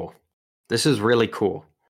really cool. This is really cool.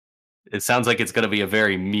 It sounds like it's going to be a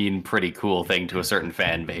very mean, pretty cool thing to a certain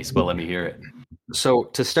fan base, but let me hear it. So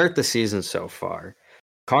to start the season so far,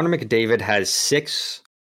 Connor McDavid has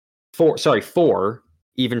 4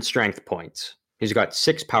 even strength points. He's got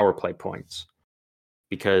 6 power play points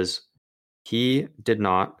because he did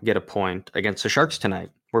not get a point against the Sharks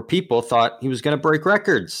tonight, where people thought he was going to break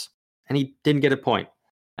records, and he didn't get a point.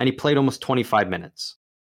 And he played almost 25 minutes.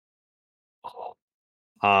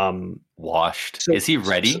 Washed. Is he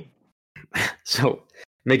ready? So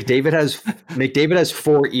McDavid has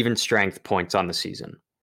 4 even strength points on the season.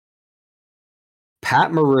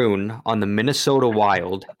 Pat Maroon on the Minnesota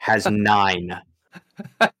Wild has 9.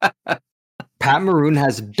 Pat Maroon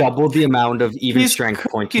has double the amount of even strength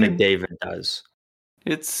points McDavid does.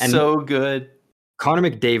 It's so good. Connor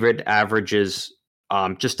McDavid averages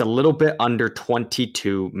just a little bit under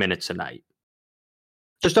 22 minutes a night.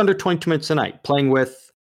 Just under 22 minutes a night, playing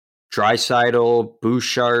with Draisaitl,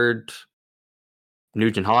 Bouchard,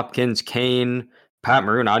 Nugent Hopkins, Kane, Pat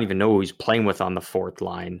Maroon. I don't even know who he's playing with on the fourth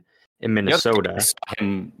line in Minnesota. I saw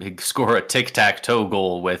him score a tic-tac-toe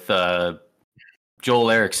goal with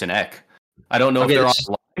Joel Eriksson-Ek. I don't know if they're on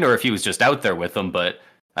the line or if he was just out there with them, but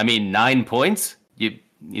I mean, 9 points.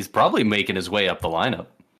 He's probably making his way up the lineup.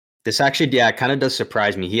 This actually, kind of does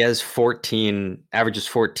surprise me. He has averages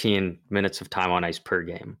 14 minutes of time on ice per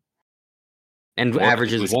game, and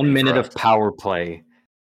averages 1 minute of power play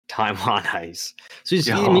time on ice. So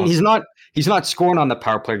he's not scoring on the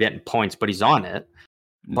power play, getting points, but he's on it.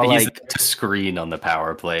 But he's to screen on the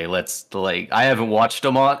power play. I haven't watched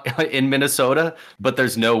him in Minnesota, but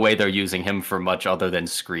there's no way they're using him for much other than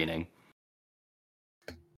screening.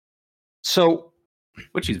 So,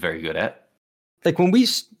 which he's very good at. Like when we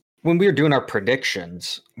were doing our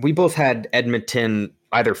predictions, we both had Edmonton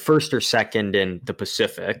either first or second in the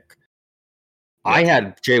Pacific. Yeah. I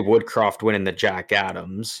had Jay Woodcroft winning the Jack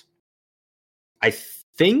Adams. I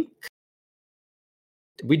think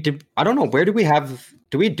we did. I don't know. Where do we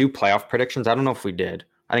do playoff predictions? I don't know if we did.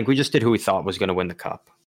 I think we just did who we thought was going to win the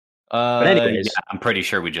cup. But anyways, yeah, I'm pretty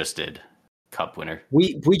sure we just did cup winner.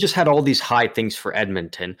 We just had all these high things for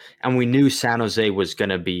Edmonton, and we knew San Jose was going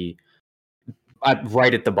to be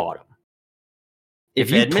right at the bottom.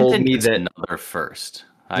 If you Edmonton told me that another first,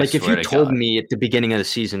 if you told me at the beginning of the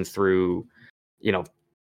season through,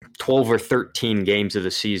 12 or 13 games of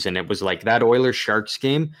the season, it was like that Oilers Sharks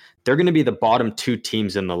game, they're going to be the bottom 2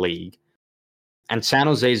 teams in the league, and San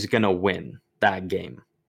Jose is going to win that game,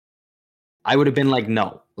 I would have been like,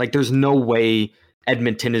 no, there's no way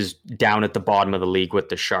Edmonton is down at the bottom of the league with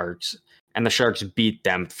the Sharks, and the Sharks beat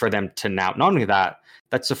them for them to now. Not only that,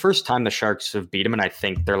 that's the first time the Sharks have beat them in, I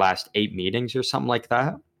think, their last 8 meetings or something like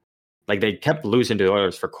that. They kept losing to the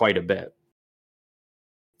Oilers for quite a bit.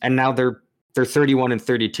 And now they're 31 and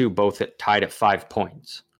 32, both tied at 5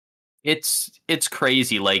 points. It's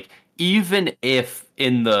crazy. Even if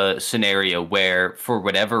in the scenario where, for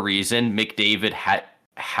whatever reason, McDavid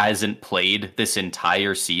hasn't played this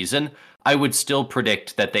entire season, I would still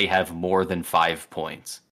predict that they have more than 5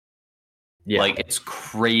 points. Yeah. It's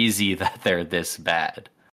crazy that they're this bad.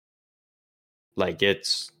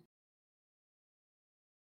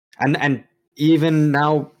 And even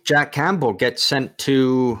now Jack Campbell gets sent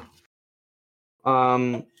to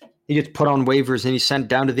he gets put on waivers and he's sent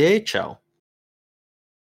down to the AHL.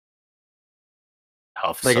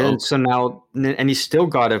 So now, and he's still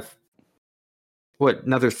got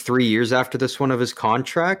another 3 years after this one of his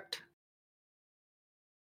contract?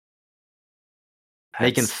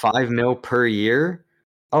 Making $5 million per year.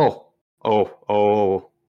 Oh.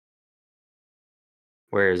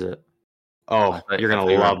 Where is it? Oh, you're going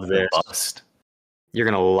to love this. You're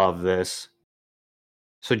going to love this.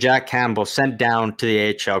 So Jack Campbell sent down to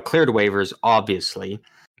the AHL, cleared waivers, obviously.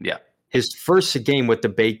 Yeah. His first game with the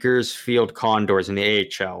Bakersfield Condors in the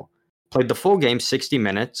AHL. Played the full game, 60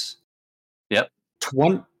 minutes. Yep.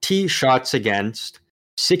 20 shots against,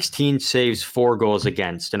 16 saves, 4 goals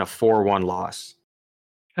against in a 4-1 loss.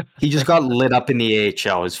 He just got lit up in the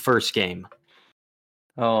AHL, his first game.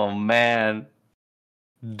 Oh, man.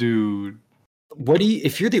 Dude.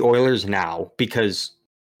 If you're the Oilers now, because,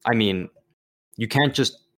 you can't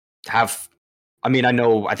just have,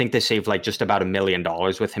 I think they saved just about $1 million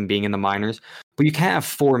with him being in the minors, but you can't have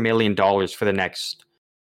 $4 million for the next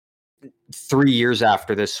 3 years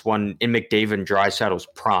after this one in McDavid and Draisaitl's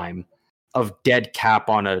prime of dead cap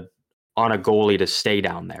on a goalie to stay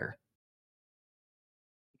down there.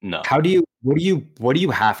 No. What do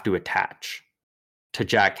you have to attach to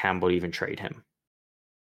Jack Campbell to even trade him?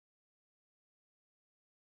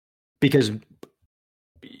 Because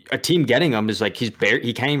a team getting him is he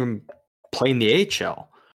can't even play in the AHL.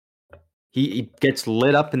 He gets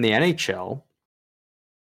lit up in the NHL.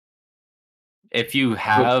 If you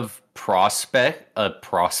have a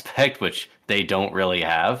prospect, which they don't really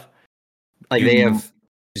have. They have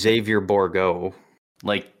Xavier Bourgault.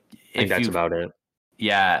 I think that's about it.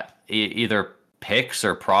 Yeah, either picks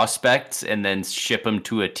or prospects, and then ship them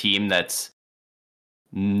to a team that's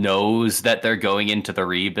knows that they're going into the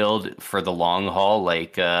rebuild for the long haul,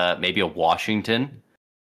 maybe a Washington.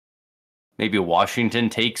 maybe Washington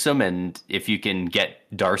takes him, and if you can get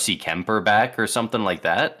Darcy Kemper back or something like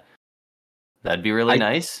that, that'd be really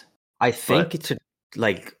nice. I think to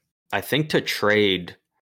trade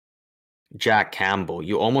Jack Campbell,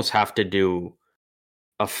 you almost have to do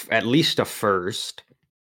at least a first.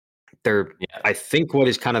 I think what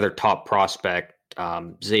is kind of their top prospect,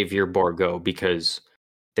 Xavier Bourgault, because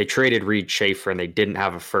they traded Reed Schaefer and they didn't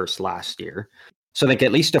have a first last year. So like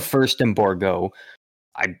at least a first in Bourgault.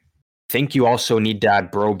 I think you also need to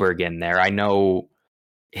add Broberg in there. I know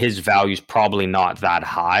his value's probably not that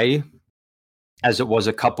high as it was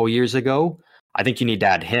a couple years ago. I think you need to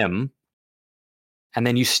add him. And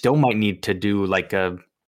then you still might need to do like a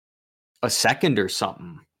second or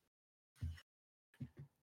something.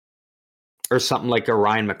 Or something like a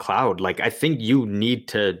Ryan McLeod. Like, I think you need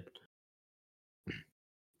to,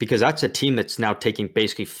 because that's a team that's now taking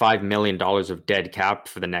basically $5 million of dead cap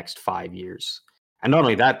for the next 5 years. And not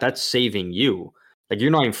only that, that's saving you. Like,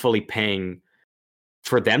 you're not even fully paying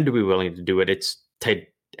for them to be willing to do it. It's to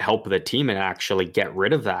help the team and actually get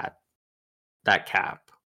rid of that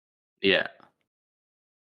cap. Yeah.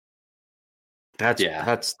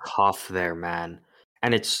 That's tough there, man.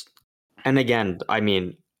 And again, I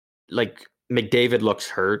mean, like, McDavid looks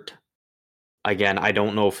hurt. Again, I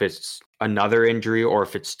don't know if it's another injury or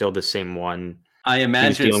if it's still the same one. I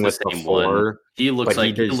imagine it's the same one. He looks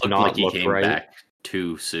like he looked like he came back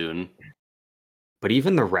too soon. But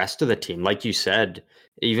even the rest of the team, like you said,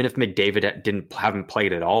 even if McDavid haven't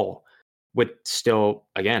played at all, with still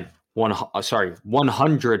again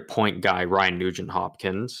 100-point guy Ryan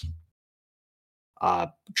Nugent-Hopkins,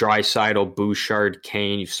 Draisaitl, Bouchard,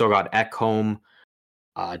 Kane. You've still got Ekholm,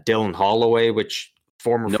 Dylan Holloway, which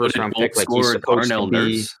former first round pick, like he's supposed to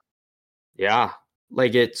be. Yeah,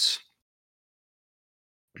 like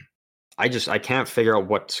I can't figure out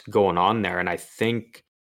what's going on there, and I think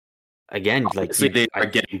again, obviously they are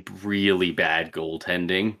getting really bad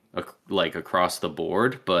goaltending, like across the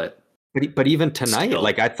board, but even tonight, still.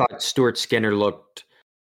 Like I thought Stuart Skinner looked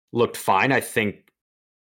fine. I think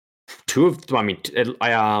the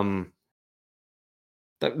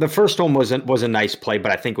first one was a nice play,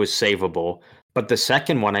 but I think was savable. But the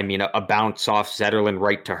second one, I mean, a bounce off Zetterlund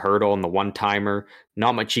right to Hurdle and the one-timer.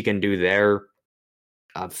 Not much he can do there.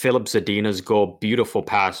 Philip Zadina's goal, beautiful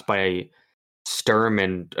pass by Sturm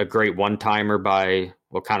and a great one-timer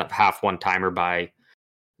kind of half one-timer by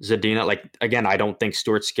Zadina. Like, again, I don't think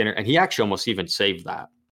Stuart Skinner, and he actually almost even saved that.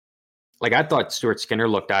 Like, I thought Stuart Skinner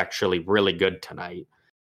looked actually really good tonight.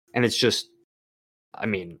 And it's just, I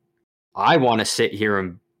mean, I want to sit here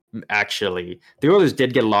and actually, the Oilers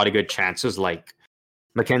did get a lot of good chances. Like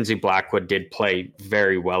Mackenzie Blackwood did play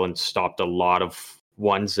very well and stopped a lot of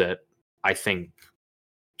ones that I think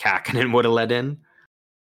Kakkonen would have let in.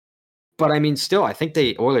 But I mean, still, I think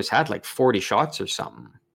the Oilers had like 40 shots or something.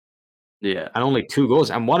 Yeah. And only 2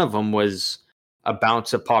 goals. And one of them was a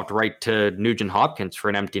bounce that popped right to Nugent-Hopkins for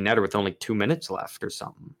an empty netter with only 2 minutes left or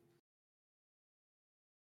something.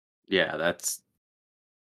 Yeah, that's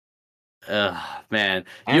man.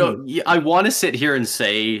 I want to sit here and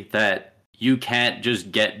say that you can't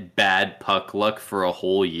just get bad puck luck for a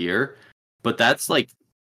whole year, but that's like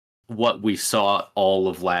what we saw all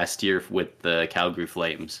of last year with the Calgary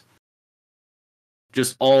Flames.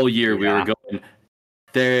 Just all year we were going,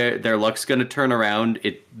 their luck's going to turn around.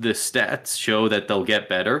 The stats show that they'll get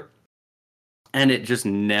better, and it just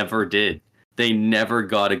never did. They never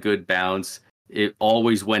got a good bounce. It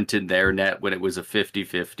always went in their net when it was a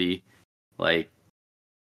 50-50. Like,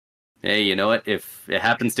 hey, you know what? If it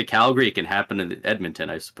happens to Calgary, it can happen to Edmonton,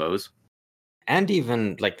 I suppose. And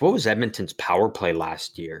even, like, what was Edmonton's power play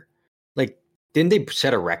last year? Like, didn't they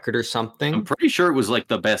set a record or something? I'm pretty sure it was, like,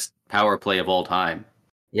 the best power play of all time.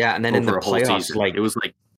 Yeah, and then in the playoffs, like... It was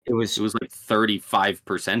like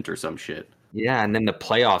 35% or some shit. Yeah, and then the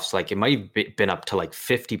playoffs, like, it might have been up to, like,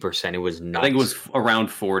 50%. It was nuts. I think it was around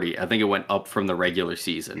 40. I think it went up from the regular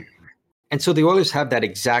season. And so the Oilers have that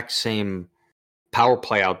exact same power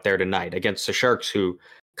play out there tonight against the Sharks, who,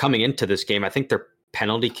 coming into this game, I think their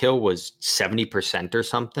penalty kill was 70% or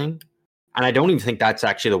something. And I don't even think that's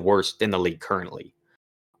actually the worst in the league currently.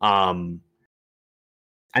 And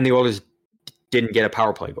the Oilers didn't get a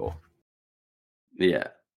power play goal. Yeah.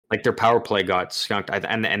 Like, their power play got skunked,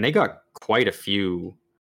 and they got quite a few.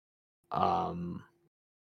 Their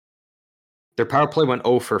power play went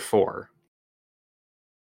 0 for 4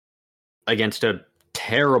 against a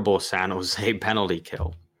terrible San Jose penalty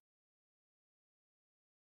kill.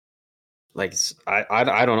 Like,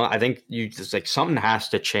 I don't know. I think something has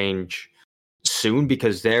to change soon,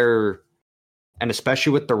 because and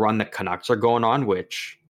especially with the run that Canucks are going on,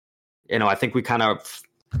 which, you know, I think we kind of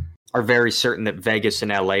are very certain that Vegas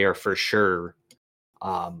and LA are for sure,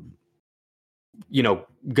 going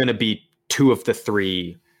to be two of the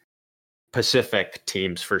three Pacific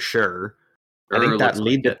teams for sure. I think that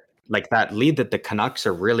lead that the Canucks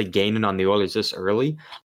are really gaining on the Oilers this early.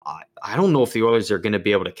 I don't know if the Oilers are going to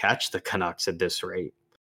be able to catch the Canucks at this rate.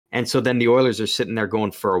 And so then the Oilers are sitting there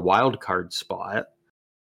going for a wild card spot.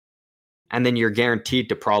 And then you're guaranteed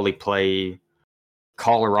to probably play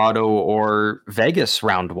Colorado or Vegas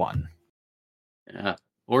round one. Yeah.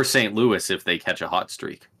 Or St. Louis if they catch a hot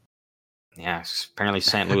streak. Yeah, apparently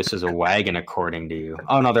St. Louis is a wagon, according to you.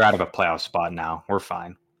 Oh, no, they're out of a playoff spot now. We're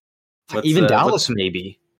fine. Even Dallas,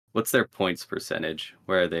 maybe. What's their points percentage?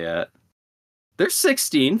 Where are they at? They're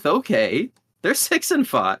 16th. Okay. They're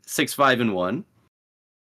 6-5-1.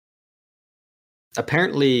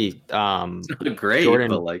 Apparently, it's not great,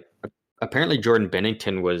 but like... Apparently Jordan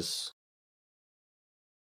Binnington was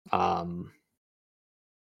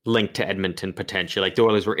linked to Edmonton potentially. Like the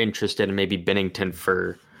Oilers were interested in maybe Binnington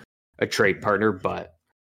for a trade partner, but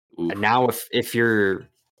now if you're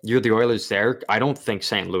the Oilers there, I don't think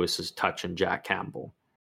St. Louis is touching Jack Campbell,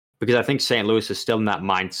 because I think St. Louis is still in that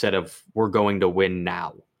mindset of we're going to win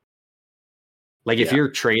now. Like if you're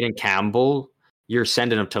trading Campbell, you're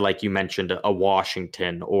sending him to, like you mentioned, a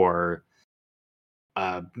Washington or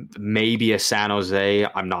maybe a San Jose.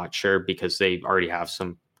 I'm not sure because they already have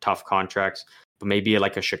some tough contracts, but maybe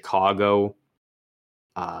like a Chicago,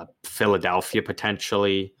 Philadelphia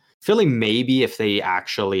potentially. Philly, maybe if they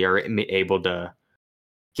actually are able to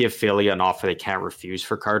give Philly an offer they can't refuse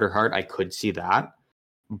for Carter Hart, I could see that.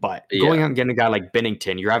 But going out and getting a guy like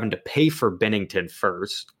Binnington, you're having to pay for Binnington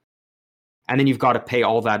first, and then you've got to pay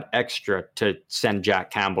all that extra to send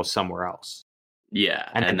Jack Campbell somewhere else. Yeah,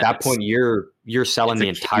 and at that point, you're selling the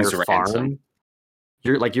entire farm.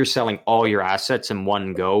 You're selling all your assets in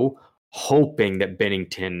one go, hoping that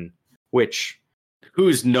Binnington,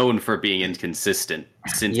 who's known for being inconsistent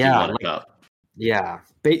since he won a cup. Yeah,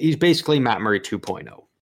 he's basically Matt Murray 2.0,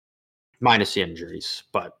 minus the injuries,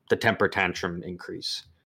 but the temper tantrum increase.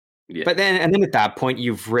 Yeah. But then at that point,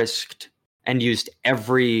 you've risked and used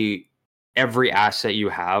every asset you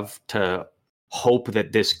have to hope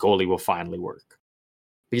that this goalie will finally work.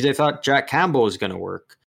 Because they thought Jack Campbell was going to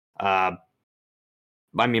work. I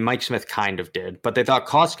mean, Mike Smith kind of did, but they thought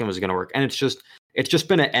Koskinen was going to work. And it's just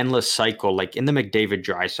been an endless cycle. Like in the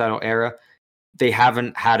McDavid-Draisaitl era, they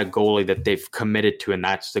haven't had a goalie that they've committed to, and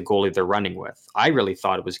that's the goalie they're running with. I really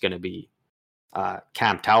thought it was going to be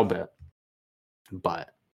Cam Talbot,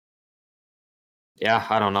 but yeah,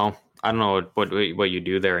 I don't know. I don't know what you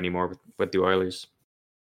do there anymore with the Oilers.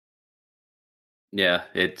 Yeah,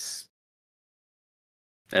 that's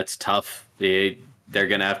tough. They're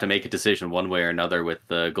going to have to make a decision one way or another with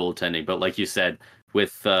the goaltending. But like you said,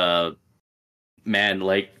 with they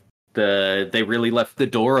really left the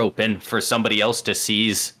door open for somebody else to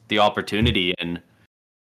seize the opportunity in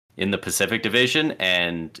the Pacific Division,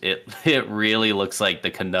 and it really looks like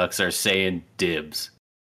the Canucks are saying dibs.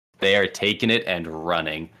 They are taking it and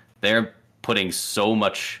running. They're putting so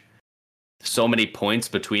many points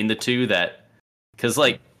between the two that, because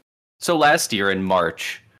so last year in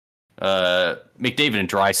March, McDavid and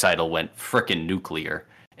Draisaitl went frickin' nuclear,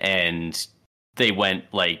 and they went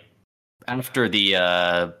after the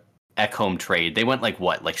Ekholm trade, they went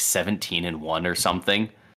 17-1 or something.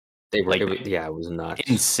 It was nuts,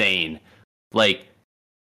 insane.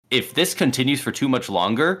 If this continues for too much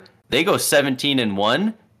longer, they go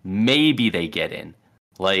 17-1. Maybe they get in.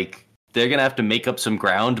 They're gonna have to make up some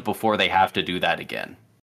ground before they have to do that again.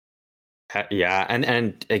 Yeah,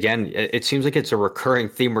 and again, it seems like it's a recurring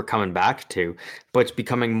theme we're coming back to, but it's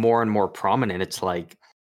becoming more and more prominent. It's like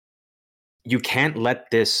you can't let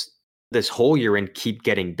this hole you're in keep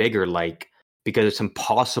getting bigger, because it's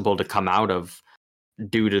impossible to come out of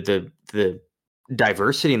due to the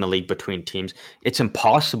diversity in the league between teams. It's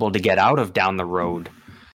impossible to get out of down the road.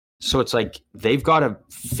 So it's they've got to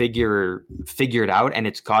figure it out, and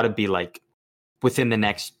it's got to be within the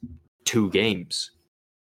next 2 games.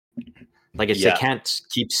 They can't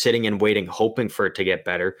keep sitting and waiting, hoping for it to get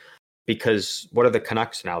better, because what are the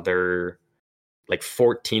Canucks now? They're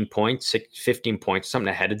 14 points, 15 points, something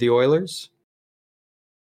ahead of the Oilers.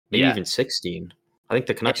 Maybe even 16. I think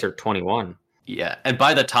the Canucks are 21. Yeah, and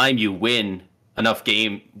by the time you win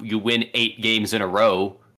you win 8 games in a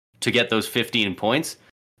row to get those 15 points.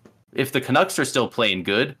 If the Canucks are still playing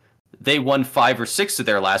good, they won 5 or 6 of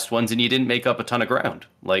their last ones, and you didn't make up a ton of ground.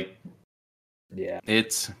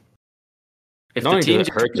 It's if the teams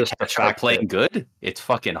are playing good, it's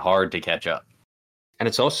fucking hard to catch up. And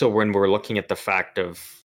it's also when we're looking at the fact of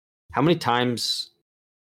how many times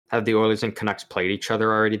have the Oilers and Canucks played each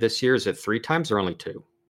other already this year? Is it 3 times or only 2?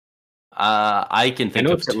 I can think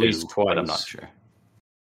know of it's at 2, least but I'm not twice. sure.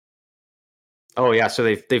 Oh yeah, so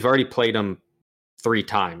they've already played them 3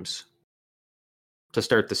 times to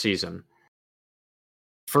start the season.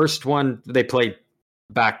 First one they played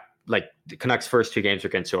back, like the Canucks' first 2 games were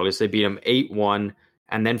against the Oilers. They beat them 8-1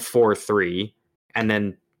 and then 4-3, and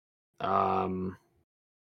then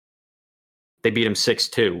they beat them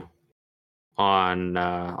 6-2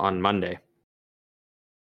 on Monday.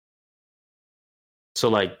 So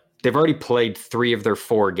like they've already played 3 of their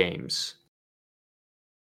 4 games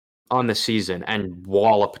on the season and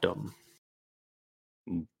walloped them.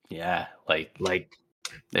 Yeah,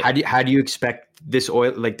 how do you expect the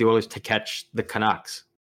Oilers to catch the Canucks?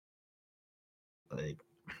 Like,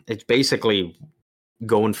 it's basically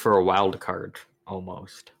going for a wild card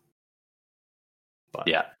almost. But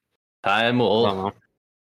yeah, time will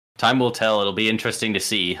tell. It'll be interesting to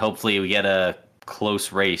see. Hopefully, we get a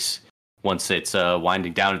close race once it's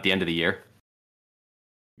winding down at the end of the year.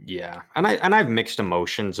 Yeah, and I have mixed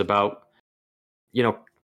emotions about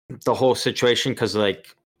the whole situation because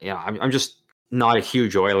I'm just not a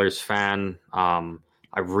huge Oilers fan. I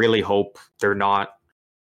really hope they're not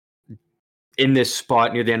in this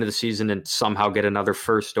spot near the end of the season and somehow get another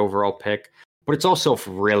first overall pick. But it's also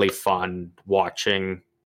really fun watching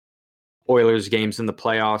Oilers games in the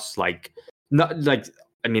playoffs.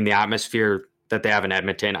 The atmosphere that they have in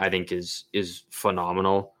Edmonton, I think is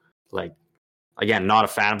phenomenal. Like, again, not a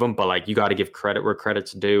fan of them, but you got to give credit where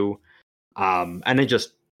credit's due. And then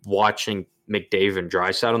just watching McDavid and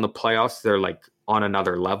Draisaitl in the playoffs, they're on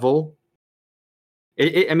another level.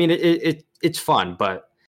 It's fun, but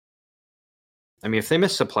if they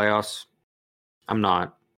miss the playoffs, I'm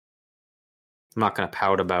not going to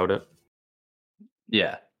pout about it.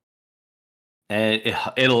 Yeah, and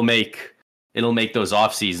it'll make those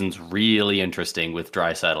off seasons really interesting with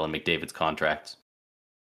Draisaitl and McDavid's contracts.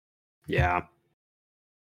 Yeah.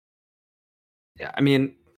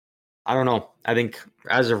 I don't know. I think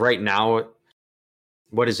as of right now,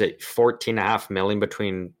 what is it? $14.5 million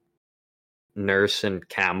between Nurse and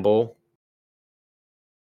Campbell.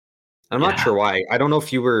 I'm not sure why. I don't know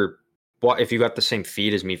if you got the same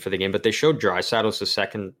feed as me for the game, but they showed Draisaitl as the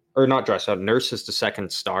second, or not Draisaitl, Nurse is the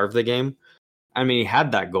second star of the game. He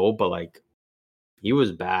had that goal, but he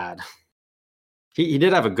was bad. He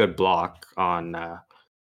did have a good block on. I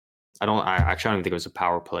don't even think it was a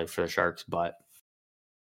power play for the Sharks, but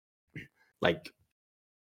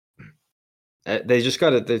they just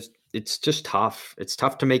got it. It's just tough. It's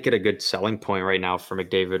tough to make it a good selling point right now for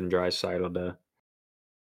McDavid and Draisaitl to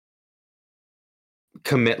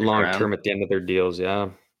commit long term at the end of their deals. Yeah,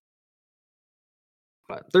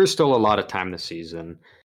 but there's still a lot of time this season.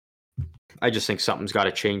 I just think something's got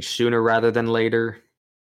to change sooner rather than later.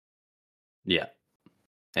 Yeah,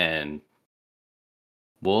 and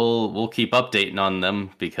we'll keep updating on them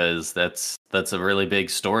because that's a really big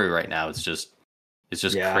story right now. It's just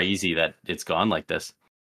crazy that it's gone like this.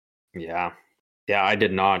 Yeah, I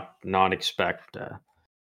did not expect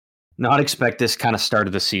this kind of start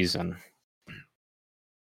of the season.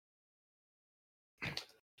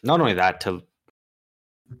 Not only that, to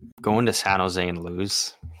go into San Jose and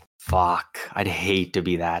lose. Fuck, I'd hate to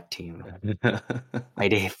be that team.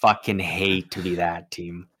 I'd fucking hate to be that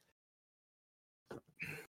team.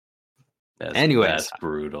 Anyways, that's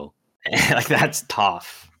brutal. That's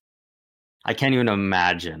tough. I can't even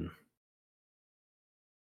imagine.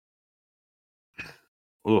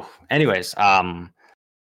 Ooh. Anyways,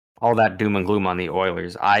 all that doom and gloom on the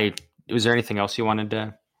Oilers. Was there anything else you wanted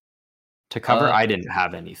to cover? I didn't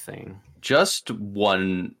have anything. Just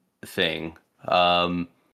one thing.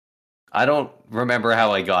 I don't remember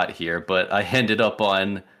how I got here, but I ended up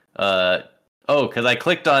on because I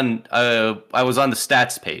clicked on I was on the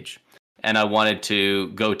stats page and I wanted to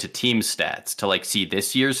go to team stats to see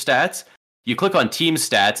this year's stats. You click on team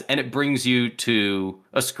stats and it brings you to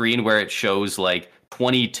a screen where it shows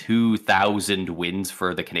 22,000 wins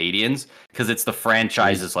for the Canadians because it's the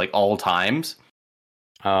franchises all times.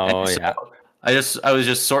 Oh, so yeah. I was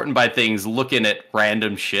just sorting by things, looking at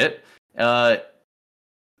random shit.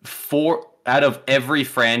 4 out of every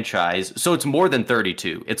franchise, so it's more than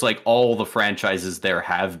 32. It's all the franchises there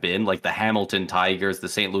have been, the Hamilton Tigers, the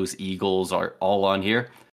St. Louis Eagles are all on here.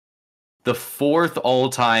 The 4th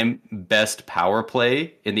all-time best power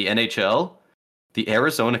play in the NHL, the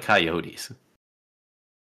Arizona Coyotes.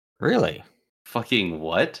 Really? Fucking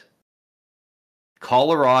what?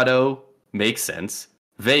 Colorado makes sense.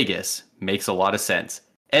 Vegas makes a lot of sense.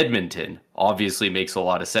 Edmonton obviously makes a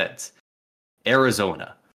lot of sense.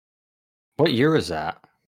 Arizona. What year is that?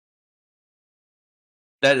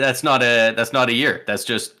 That's not a year. That's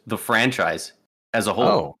just the franchise as a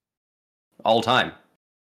whole, all time.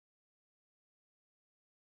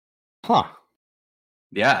 Huh.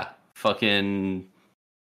 Yeah, fucking.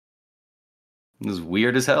 This is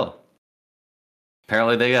weird as hell.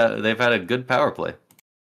 Apparently they've had a good power play.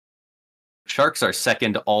 Sharks are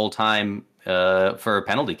second all time for a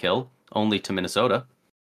penalty kill, only to Minnesota.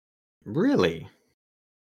 Really?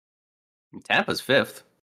 Tampa's fifth.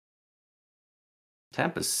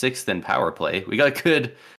 Tampa's sixth in power play. We got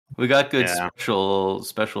good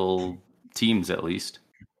special teams at least.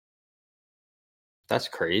 That's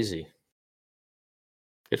crazy.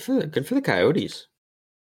 Good for the Coyotes.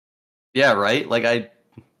 Yeah, right? Like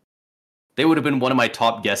they would have been one of my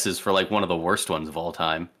top guesses for like one of the worst ones of all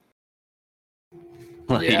time.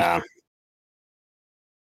 Yeah.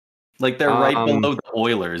 Like they're right below the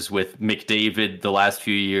Oilers with McDavid the last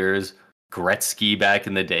few years, Gretzky back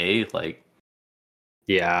in the day. Like,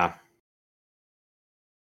 yeah,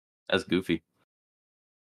 that's goofy.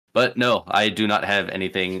 But no, I do not have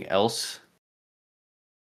anything else.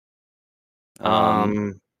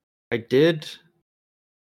 I did.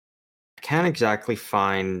 I can't exactly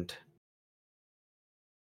find.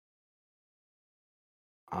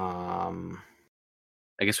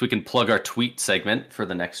 I guess we can plug our tweet segment for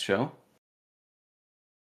the next show.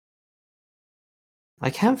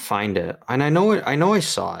 I can't find it, and I know it. I know I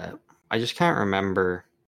saw it. I just can't remember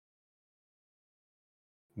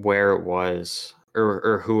where it was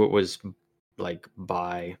or who it was like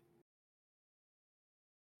by.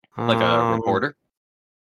 Like a reporter?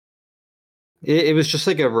 It was just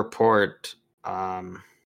like a report, but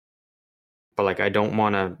like I don't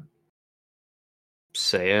want to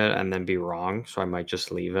say it and then be wrong, so I might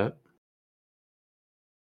just leave it.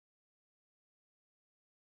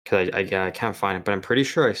 Because I can't find it, but I'm pretty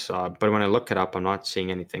sure I saw it. But when I look it up, I'm not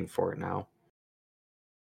seeing anything for it now.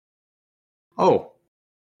 Oh,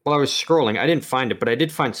 well, I was scrolling. I didn't find it, but I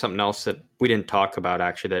did find something else that we didn't talk about,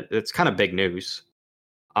 actually, that it's kind of big news.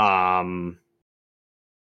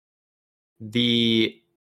 The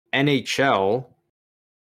NHL,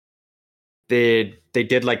 they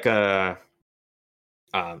did like a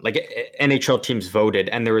NHL teams voted,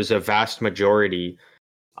 and there was a vast majority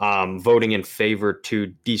voting in favor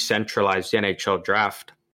to decentralize the NHL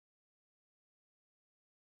draft.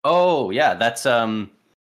 Oh yeah, that's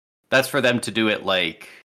for them to do it like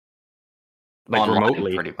online,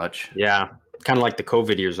 remotely, pretty much. Yeah, kind of like the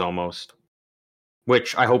COVID years almost.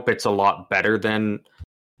 Which I hope it's a lot better than.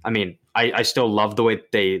 I mean, I still love the way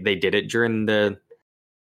they did it during the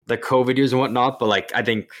COVID years and whatnot, but like I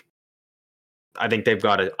think they've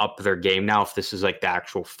got to up their game now if this is like the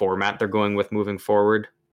actual format they're going with moving forward.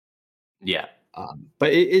 Yeah.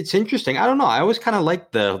 But it's interesting. I don't know. I always kind of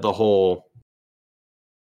like the whole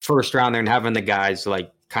first round there and having the guys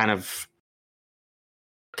like kind of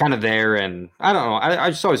there, and I don't know. I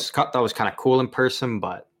just always thought that was kind of cool in person,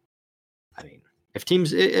 but I mean, if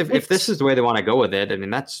teams if this is the way they want to go with it, I mean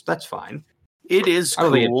that's fine. It is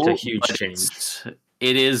cool. It's a huge change.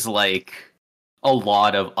 It is like a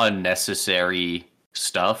lot of unnecessary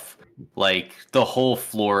stuff. Like the whole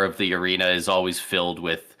floor of the arena is always filled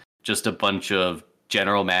with just a bunch of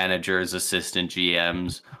general managers, assistant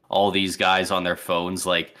GMs, all these guys on their phones.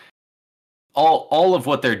 Like all of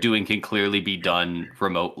what they're doing can clearly be done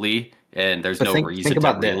remotely, and there's no reason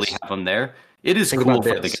to really have them there. It is cool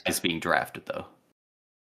for the guys being drafted, though.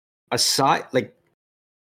 Aside, like,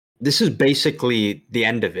 this is basically the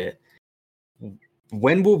end of it.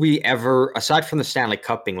 When will we ever, aside from the Stanley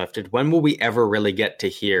Cup being lifted, when will we ever really get to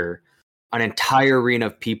hear an entire arena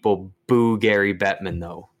of people boo Gary Bettman,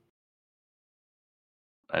 though?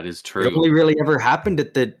 That is true. It only really ever happened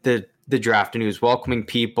at the draft, and he was welcoming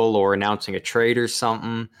people or announcing a trade or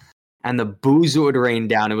something, and the boos would rain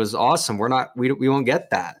down. It was awesome. We won't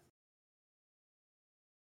get that.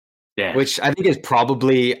 Yeah. Which I think is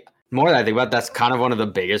probably, more than I think about, that's kind of one of the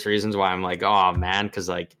biggest reasons why I'm like, oh man, because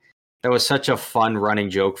like that was such a fun running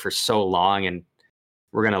joke for so long, and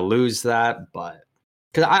we're gonna lose that. But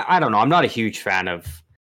because I don't know, I'm not a huge fan of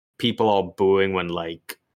people all booing when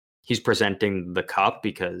like he's presenting the cup,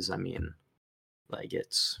 because I mean, like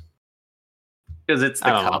it's the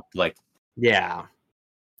cup. Like, yeah,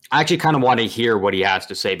 I actually kind of want to hear what he has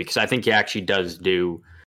to say, because I think he actually does do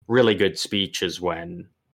really good speeches when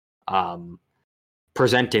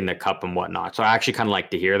presenting the cup and whatnot. So I actually kind of like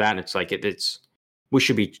to hear that. And it's like it's we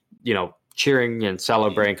should be, cheering and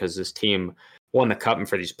celebrating because this team won the cup and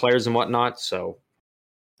for these players and whatnot. So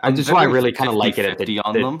that's why I really kind of like it at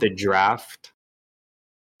the draft.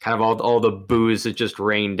 Kind of all the boos that just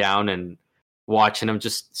rain down, and watching them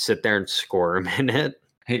just sit there and squirm in it.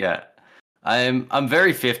 Yeah. I'm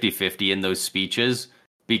very 50-50 in those speeches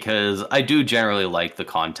because I do generally like the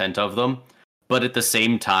content of them. But at the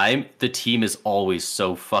same time, the team is always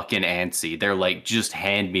so fucking antsy. They're like, just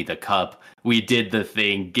hand me the cup. We did the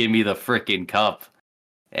thing. Give me the freaking cup.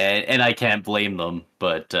 And I can't blame them.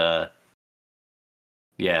 But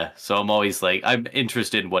yeah, so I'm always like, I'm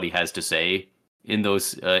interested in what he has to say in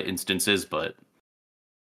those instances, but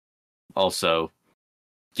also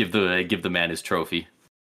give the man his trophy.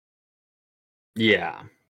 Yeah.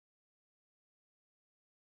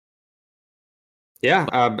 Yeah,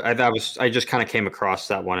 I just kind of came across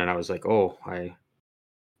that one, and I was like, oh, I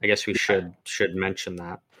guess we should mention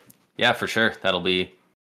that. Yeah, for sure. That'll be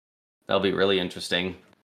really interesting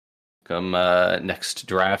come next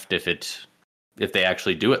draft if they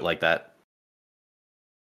actually do it like that.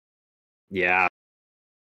 Yeah.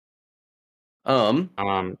 Do you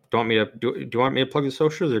want me to plug the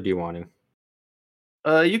socials, or do you want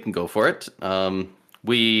to? You can go for it.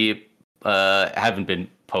 We haven't been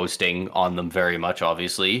posting on them very much,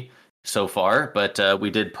 obviously, so far, but we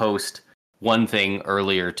did post one thing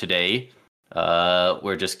earlier today.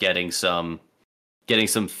 We're just getting some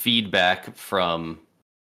feedback from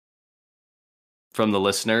the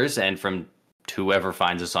listeners and from whoever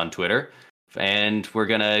finds us on Twitter, and we're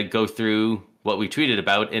gonna go through what we tweeted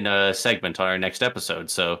about in a segment on our next episode.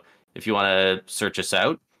 So if you want to search us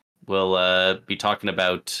out, we'll be talking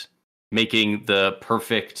about making the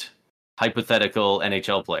perfect hypothetical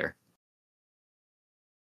NHL player.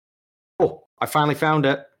 Oh, I finally found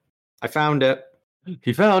it. He found it.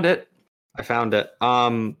 I found it.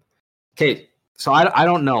 Okay, so I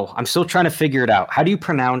don't know. I'm still trying to figure it out. How do you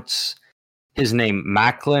pronounce his name?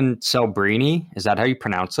 Macklin Celebrini? Is that how you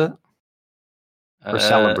pronounce it? Or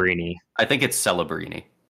Celebrini? I think it's Celebrini.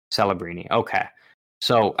 Celebrini. Okay.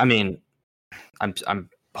 So, I mean, I'm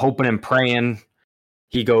hoping and praying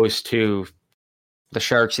he goes to the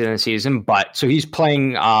Sharks in the season, but so he's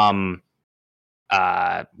playing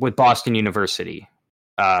with Boston University,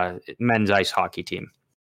 men's ice hockey team.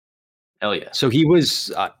 Hell yeah. So he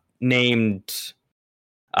was named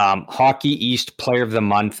Hockey East Player of the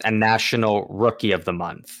Month and National Rookie of the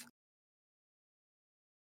Month.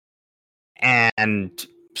 And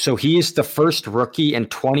so he is the first rookie in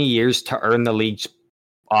 20 years to earn the league's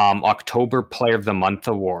October Player of the Month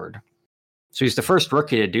award. So he's the first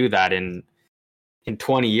rookie to do that in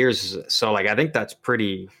 20 years. So like I think that's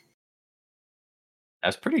pretty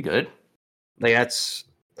good. Like that's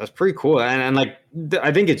pretty cool. And like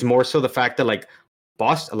I think it's more so the fact that like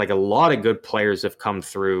Boston, like a lot of good players have come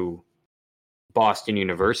through Boston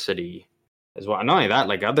University as well. Not only that,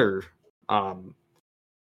 like other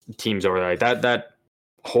teams over there, like that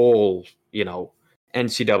whole,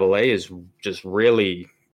 NCAA is just really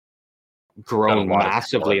grown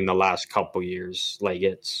massively in the last couple years. Like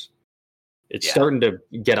it's starting to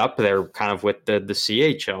get up there kind of with the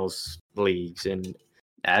CHL's leagues and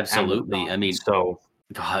absolutely. I mean, so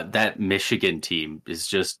God, that Michigan team is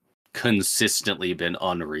just consistently been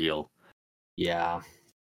unreal. Yeah.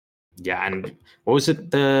 And what was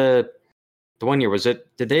it the 1 year? Was it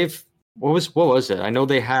what was it? I know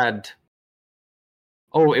they had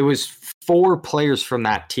it was 4 players from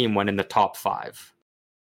that team went in the top 5.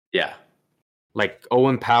 Yeah. Like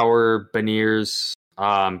Owen Power, Beniers,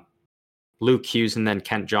 Luke Hughes, and then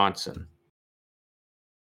Kent Johnson.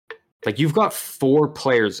 Like you've got 4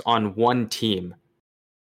 players on one team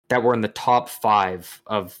that were in the top 5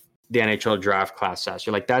 of the NHL draft class last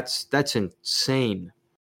year. Like that's insane.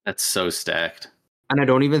 That's so stacked. And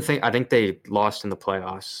I think they lost in the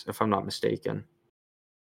playoffs, if I'm not mistaken.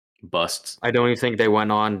 Busts. I don't even think they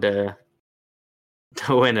went on to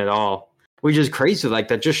win at all, which is crazy. Like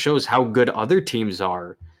that just shows how good other teams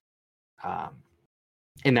are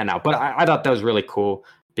in that now. But I thought that was really cool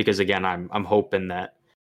because again, I'm hoping that,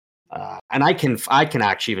 and I can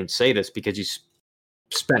actually even say this because he's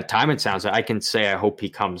spent time in Sounds. I can say I hope he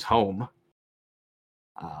comes home.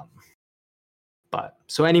 But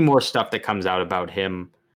so any more stuff that comes out about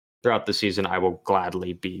him throughout the season, I will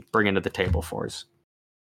gladly be bringing to the table for us.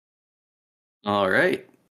 All right,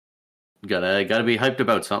 gotta be hyped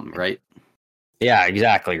about something, right? Yeah,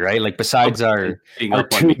 exactly. Right. Like besides our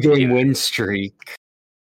 2-game win streak,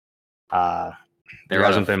 there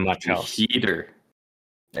hasn't been much else. Heater.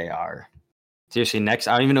 They are. Seriously, next,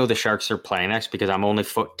 I don't even know the Sharks are playing next because I'm only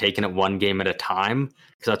taking it 1 game at a time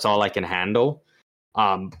because that's all I can handle.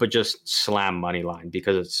 But just slam money line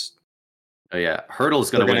because it's. Oh yeah,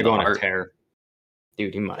 Hurdle's going to go on a tear.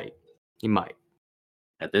 Dude, he might.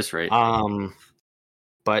 At this rate.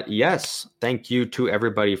 But yes, thank you to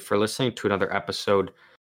everybody for listening to another episode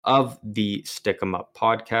of the Stick 'em Up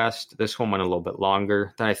podcast. This one went a little bit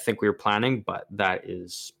longer than I think we were planning, but that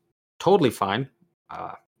is totally fine.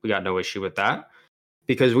 We got no issue with that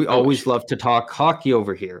because we always love to talk hockey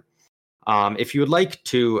over here. If you would like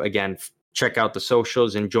to, again, check out the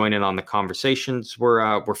socials and join in on the conversations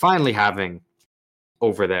we're finally having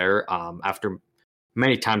over there. After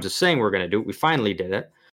many times of saying we're going to do it, we finally did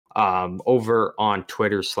it. Over on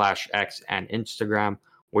Twitter /X and Instagram.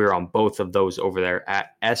 We're on both of those over there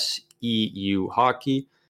at SEU Hockey.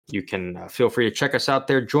 You can feel free to check us out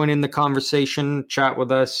there, join in the conversation, chat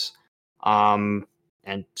with us, and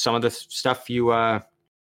some of the stuff you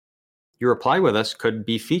reply with us could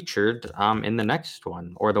be featured in the next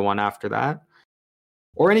one or the one after that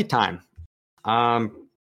or anytime. Got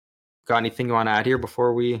anything you want to add here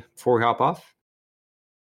before we hop off?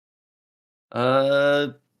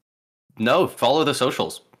 No, follow the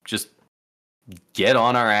socials. Just get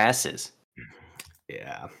on our asses.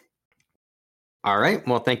 Yeah. All right.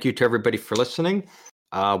 Well, thank you to everybody for listening.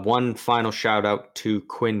 One final shout out to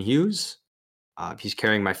Quinn Hughes. He's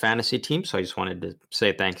carrying my fantasy team, so I just wanted to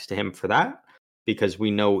say thanks to him for that because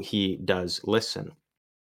we know he does listen.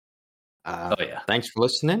 Thanks for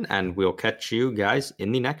listening, and we'll catch you guys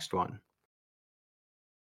in the next one.